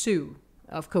out the zoo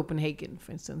of Copenhagen,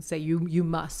 for instance, say you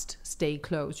must stay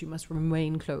closed, you must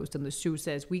remain closed, and the zoo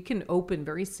says we can open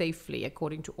very safely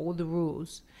according to all the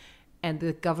rules, and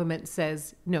the government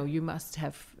says no, you must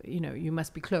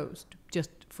be closed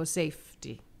just for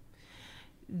safety,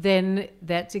 then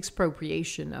that's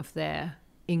expropriation of their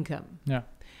income. Yeah.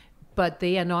 But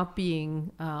they are not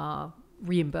being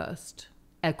reimbursed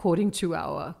according to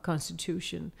our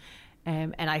constitution.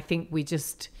 And I think we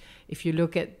just, if you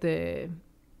look at the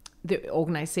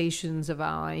organizations of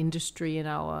our industry and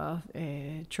our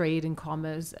trade and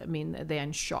commerce, I mean, they're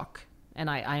in shock, and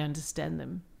I understand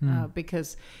them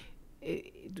because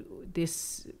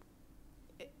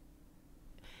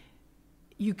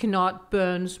you cannot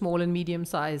burn small and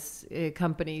medium-sized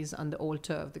companies on the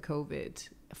altar of the COVID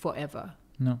forever.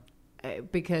 No.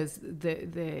 Because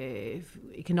the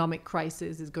economic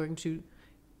crisis is going to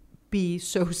be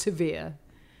so severe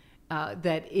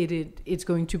that it's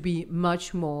going to be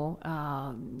much more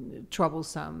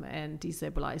troublesome and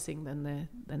destabilizing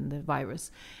than the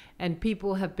virus. And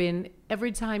people have been,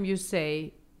 every time you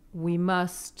say we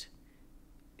must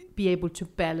be able to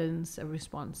balance a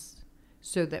response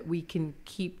so that we can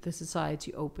keep the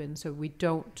society open, so we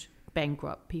don't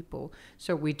bankrupt people,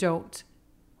 so we don't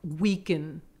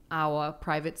weaken our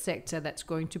private sector, that's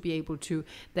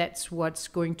what's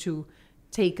going to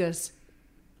take us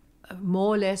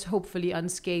more or less hopefully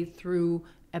unscathed through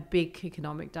a big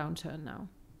economic downturn now.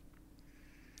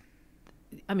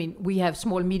 I mean, we have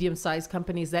small, medium-sized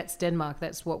companies. That's Denmark.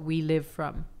 That's what we live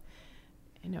from.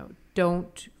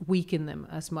 Don't weaken them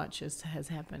as much as has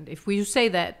happened. If we say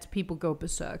that, people go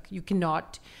berserk. You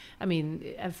cannot, I mean,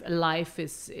 life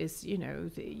is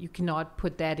you cannot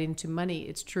put that into money.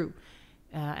 It's true.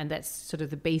 And that's sort of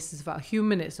the basis of our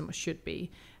humanism, should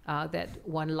be, that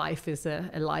one life is a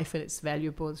life and it's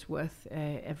valuable, it's worth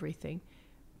everything.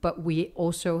 But we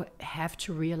also have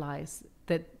to realize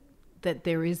that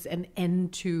there is an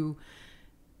end to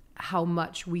how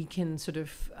much we can sort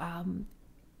of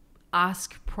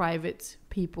ask private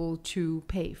people to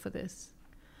pay for this.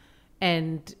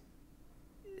 And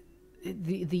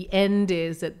the end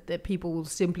is that people will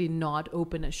simply not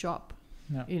open a shop.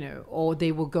 Yeah. Or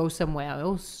they will go somewhere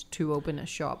else to open a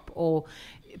shop, or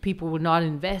people will not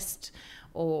invest,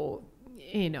 or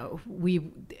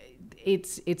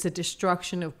it's a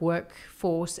destruction of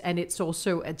workforce, and it's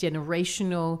also a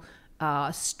generational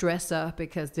stressor,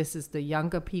 because this is the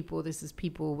younger people, this is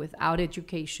people without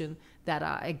education that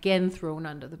are again thrown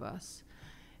under the bus,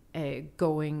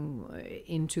 going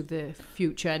into the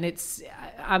future. And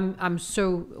I'm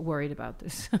so worried about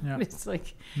this. Yeah. It's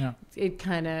like, yeah. It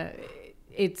kind of.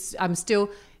 I'm so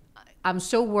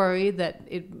worried that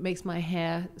it makes my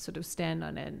hair sort of stand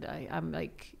on end.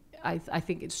 I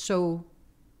think it's so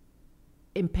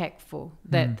impactful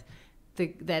that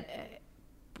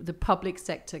the public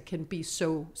sector can be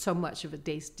so much of a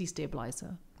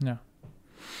destabilizer. Yeah.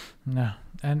 Yeah.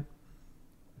 And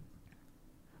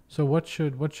so what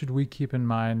should we keep in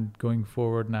mind going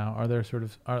forward now? Are there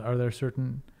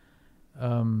certain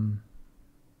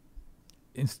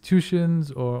institutions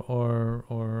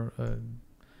or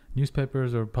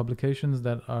newspapers or publications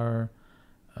that are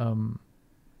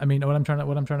I mean, what I'm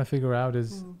trying to figure out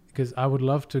is, because I would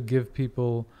love to give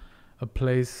people a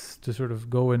place to sort of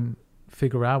go and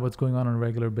figure out what's going on a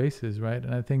regular basis, right?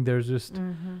 And I think there's just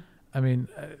I mean,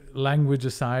 language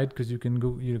aside, because you can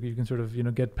go, you can sort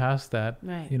of get past that,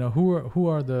 right. Who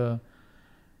are the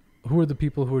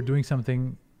people who are doing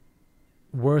something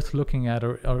worth looking at,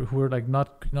 or who are like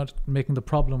not making the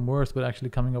problem worse but actually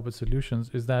coming up with solutions?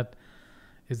 Is that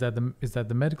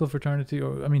the medical fraternity,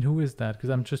 or I mean, who is that? Because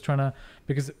I'm just trying to,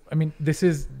 because I mean, there's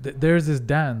this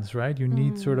dance, right? You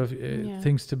need sort of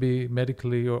things to be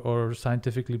medically or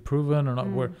scientifically proven or not.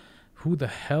 Where who the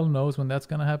hell knows when that's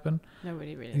going to happen?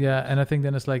 Nobody really knows. And I think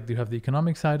then it's like, you have the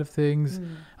economic side of things.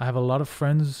 I have a lot of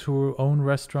friends who own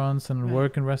restaurants and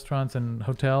work in restaurants and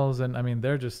hotels, and I mean,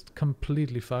 they're just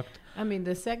completely fucked. I mean,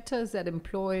 the sectors that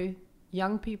employ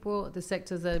young people, the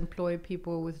sectors that employ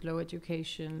people with low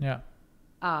education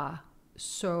are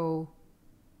so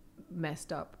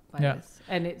messed up by this.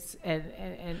 And it's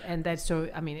and that's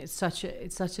so, I mean, it's such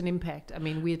an impact. I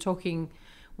mean, we're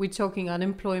talking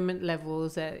unemployment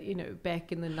levels that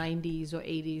back in the 90s or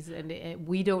 80s, and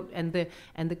we don't, and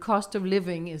the cost of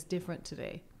living is different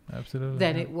today. Absolutely.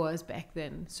 Than it was back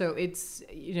then. So it's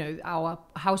our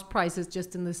house prices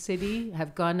just in the city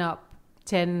have gone up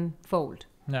 10-fold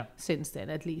since then,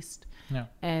 at least.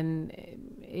 And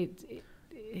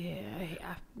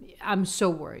I'm so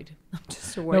worried. I'm just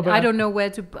so worried. I don't know where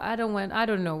to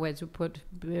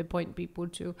point people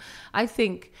to. I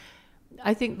think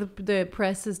the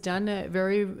press has done a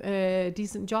very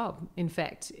decent job. In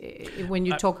fact, when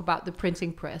you talk about the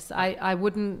printing press, I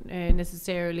wouldn't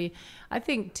necessarily. I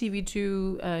think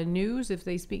TV2 News, if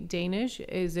they speak Danish,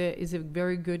 is a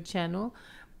very good channel.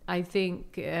 I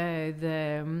think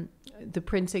the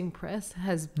printing press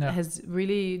has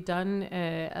really done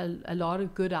a lot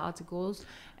of good articles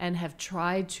and have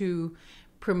tried to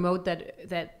promote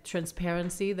that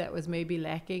transparency that was maybe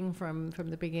lacking from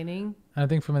the beginning. I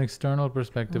think from an external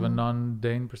perspective, a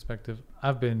non-Dane perspective,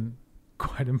 I've been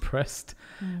quite impressed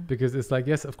because it's like,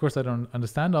 yes, of course I don't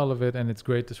understand all of it, and it's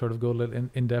great to sort of go a little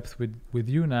in depth with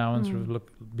you now and sort of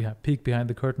peek behind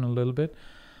the curtain a little bit.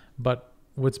 But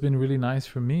what's been really nice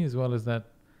for me as well is that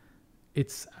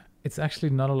it's actually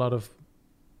not a lot of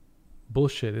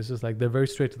bullshit. It's just like they're very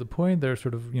straight to the point. They're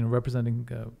sort of, you know, representing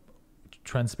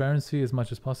transparency as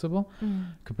much as possible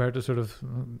compared to sort of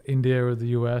India or the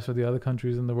US or the other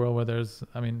countries in the world where there's,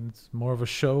 I mean, it's more of a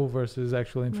show versus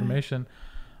actual information.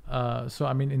 So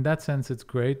I mean, in that sense it's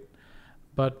great,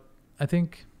 but I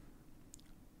think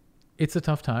it's a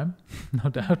tough time, no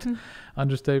doubt,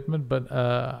 understatement, but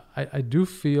I do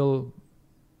feel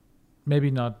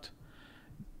maybe not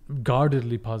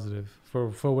guardedly positive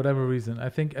for whatever reason. I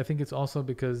think it's also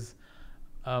because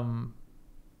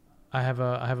I have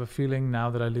a feeling now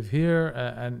that I live here,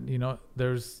 and you know,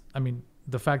 there's, I mean,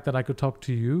 the fact that I could talk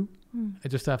to you, I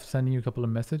just have sending you a couple of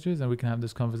messages and we can have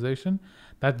this conversation.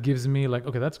 That gives me like,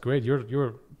 okay, that's great.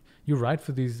 You write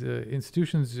for these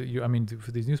institutions.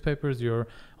 For these newspapers. You're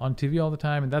on TV all the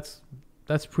time, and that's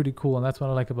pretty cool. And that's what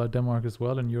I like about Denmark as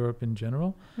well, and Europe in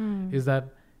general, is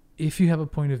that if you have a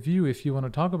point of view, if you want to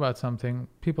talk about something,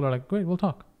 people are like, great, we'll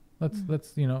talk.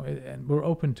 Let's you know, and we're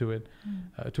open to it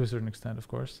to a certain extent, of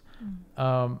course.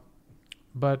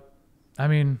 But I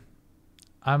mean,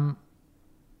 I'm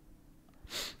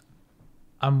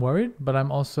worried, but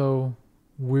I'm also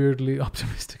weirdly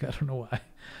optimistic. I don't know why.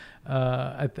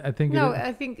 I think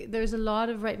I think there's a lot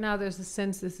of, right now there's a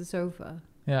sense this is over.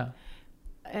 Yeah.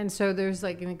 And so there's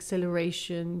like an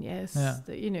acceleration, yes,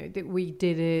 that, you know, that we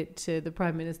did it, the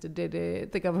Prime Minister did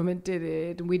it, the government did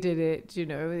it, and we did it, you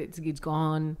know, it's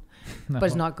gone. No. But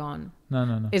it's not gone.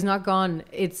 No. It's not gone.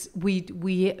 It's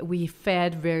we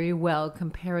fared very well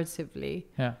comparatively.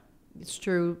 Yeah. It's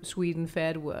true, Sweden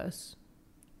fared worse.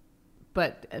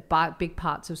 But big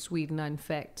parts of Sweden are in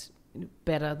fact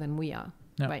better than we are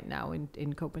right now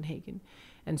in Copenhagen.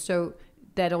 And so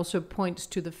that also points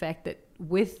to the fact that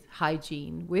with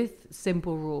hygiene, with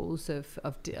simple rules of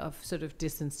sort of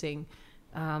distancing,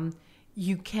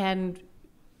 you can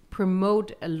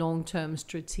promote a long-term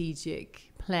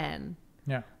strategic plan.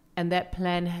 Yeah. And that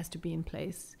plan has to be in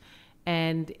place.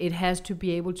 And it has to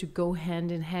be able to go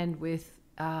hand in hand with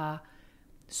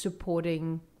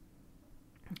supporting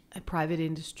a private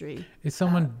industry. Is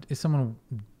someone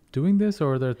doing this,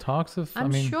 or are there talks of?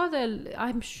 I'm sure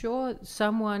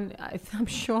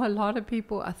a lot of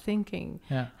people are thinking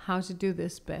how to do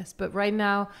this best. But right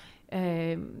now,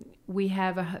 we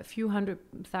have a few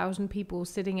 100,000 people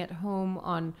sitting at home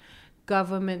on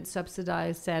government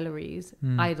subsidized salaries,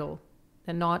 idle.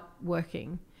 They're not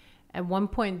working. At one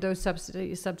point, those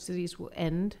subsidies will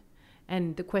end,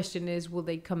 and the question is, will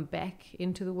they come back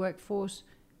into the workforce?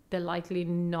 They're likely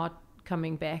not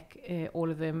coming back, all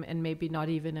of them, and maybe not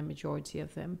even a majority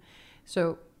of them.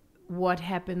 So what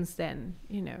happens then?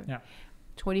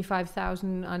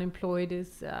 25,000 unemployed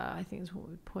is, I think it's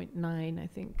 0.9, I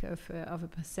think, of a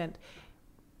percent.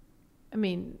 I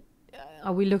mean,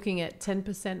 are we looking at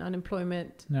 10%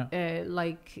 unemployment,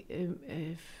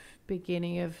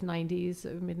 beginning of 90s,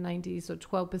 or mid 90s, or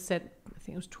 12%? I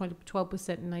think it was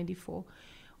 12% in 94,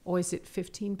 or is it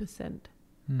 15%?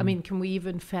 I mean, can we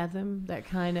even fathom that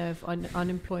kind of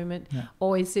unemployment?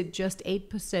 Or is it just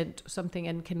 8% or something?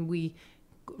 And can we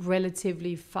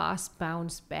relatively fast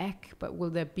bounce back? But will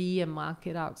there be a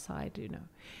market outside?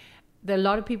 There are a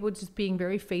lot of people just being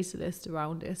very faceless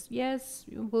around this. Yes,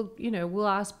 we'll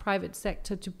ask private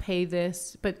sector to pay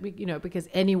this, but because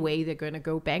anyway they're going to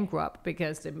go bankrupt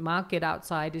because the market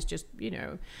outside is just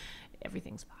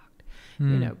everything's fucked.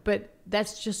 But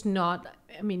that's just not.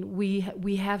 I mean, we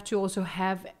have to also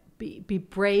be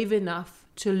brave enough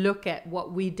to look at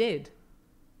what we did.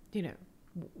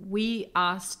 We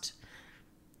asked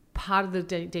part of the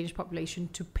Danish population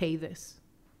to pay this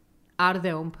out of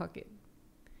their own pocket.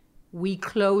 We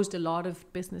closed a lot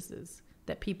of businesses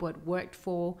that people had worked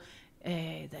for,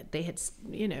 that they had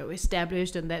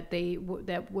established, and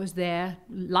that was their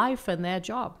life and their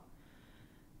job.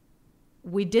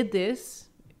 We did this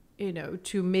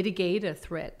to mitigate a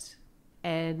threat,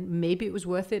 and maybe it was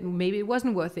worth it and maybe it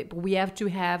wasn't worth it, but we have to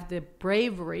have the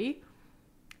bravery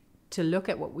to look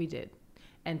at what we did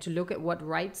and to look at what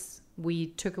rights we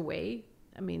took away.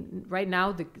 I mean, right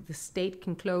now the state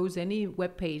can close any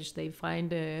webpage they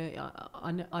find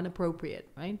unappropriate,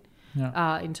 right?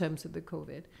 In terms of the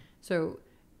COVID. So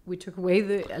we took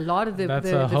away a lot of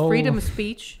the freedom of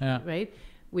speech, right?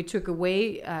 We took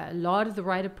away a lot of the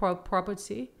right of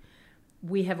property.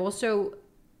 We have also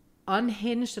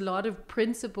unhinged a lot of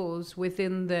principles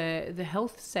within the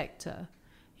health sector.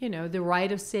 You know, the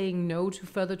right of saying no to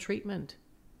further treatment.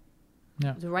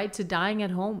 Yeah. The right to dying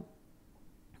at home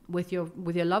with your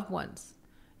loved ones.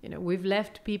 You know, we've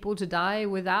left people to die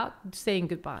without saying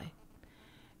goodbye.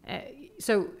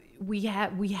 So we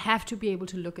have to be able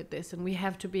to look at this, and we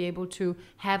have to be able to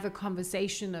have a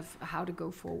conversation of how to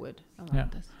go forward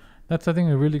around this. That's, I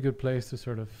think, a really good place to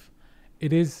sort of,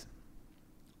 it is,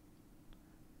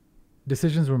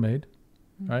 decisions were made,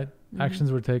 right? Mm-hmm.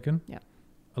 Actions were taken. Yeah.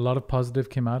 A lot of positive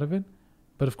came out of it.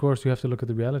 But of course, you have to look at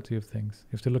the reality of things.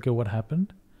 You have to look at what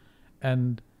happened.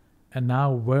 And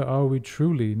now, where are we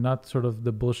truly? Not sort of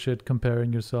the bullshit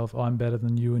comparing yourself, oh, I'm better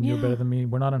than you and you're better than me.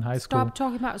 We're not in high school. Stop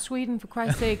talking about Sweden, for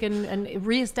Christ's sake, and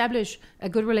reestablish a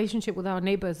good relationship with our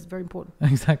neighbors. It's very important.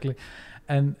 Exactly.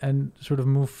 And sort of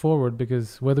move forward,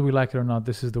 because whether we like it or not,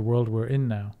 this is the world we're in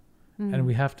now. And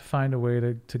we have to find a way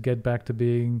to get back to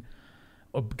being,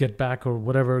 or get back, or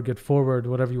whatever, get forward,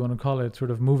 whatever you want to call it,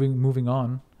 sort of moving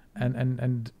on,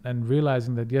 and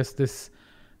realizing that, yes, this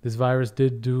virus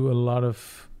did do a lot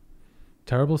of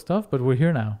terrible stuff, but we're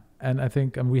here now. And I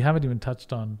think, and we haven't even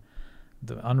touched on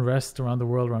the unrest around the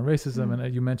world around racism.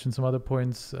 And you mentioned some other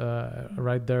points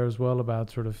right there as well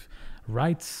about sort of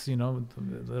rights, you know,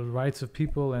 the rights of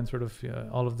people, and sort of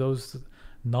all of those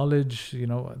knowledge. You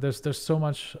know, there's so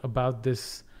much about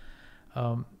this.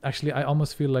 Actually, I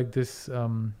almost feel like this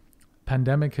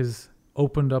pandemic has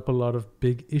opened up a lot of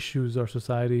big issues our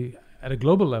society at a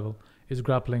global level is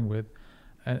grappling with,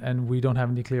 and we don't have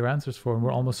any clear answers for, and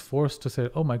we're almost forced to say,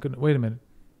 oh my goodness, wait a minute,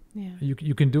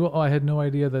 you can do it. Oh, I had no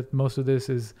idea that most of this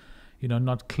is, you know,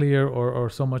 not clear, or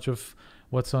so much of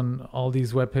what's on all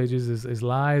these web pages is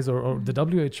lies, or the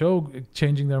WHO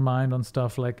changing their mind on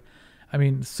stuff. Like, I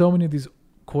mean, so many of these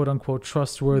quote unquote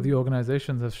trustworthy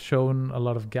organizations have shown a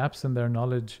lot of gaps in their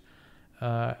knowledge,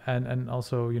 and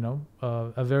also, you know,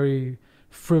 a very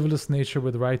frivolous nature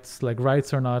with rights. Like,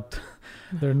 rights are not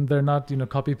they're not, you know,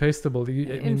 copy pastable.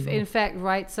 In fact,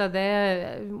 rights are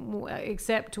there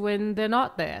except when they're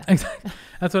not there. Exactly.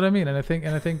 That's what I mean. And I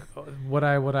think what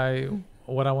I want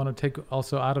to take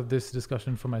also out of this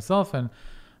discussion for myself, and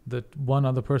the one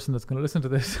other person that's going to listen to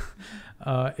this,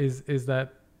 is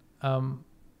that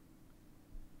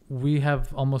we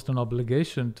have almost an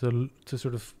obligation to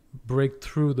sort of break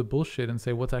through the bullshit and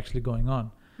say what's actually going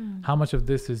on. How much of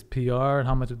this is PR and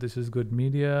how much of this is good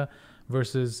media,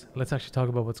 versus let's actually talk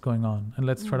about what's going on, and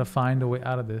let's try to find a way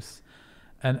out of this.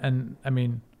 And I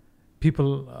mean,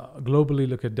 people globally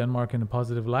look at Denmark in a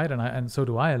positive light, and so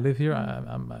do I. I live here.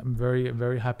 I'm very,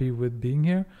 very happy with being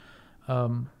here.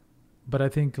 But I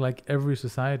think, like every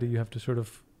society, you have to sort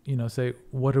of, you know, say,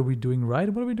 what are we doing right?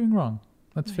 What are we doing wrong?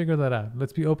 Let's figure that out.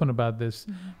 Let's be open about this.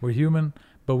 We're human,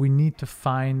 but we need to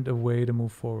find a way to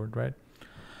move forward, right?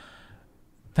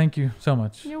 Thank you so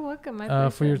much. You're welcome. My pleasure.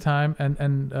 For your time,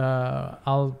 and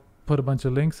I'll put a bunch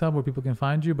of links up where people can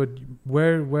find you. But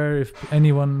where if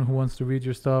anyone who wants to read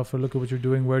your stuff or look at what you're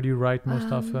doing, where do you write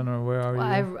most often, or where are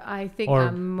you? I think or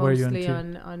I'm mostly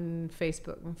on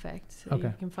Facebook. In fact, okay.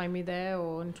 You can find me there,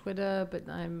 or on Twitter. But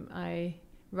I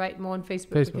write more on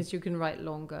Facebook because you can write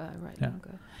longer. I write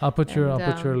longer. I'll put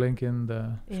your link in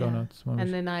the show notes.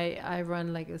 And then I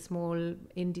run like a small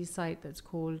indie site that's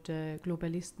called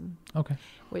Globalisten. Okay.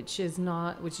 Which is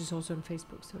also on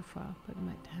Facebook so far, but it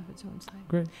might have its own site.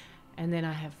 Great. And then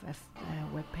I have a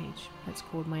web page that's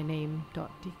called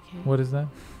myname.dk. What is that?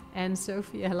 And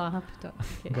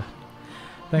Allarp.dk.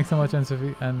 Thanks so much,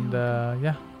 Sofie. And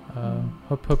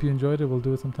hope you enjoyed it. We'll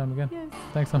do it sometime again. Yes.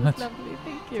 Thanks so much. Lovely.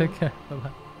 Thank you. Take care.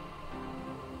 Bye-bye.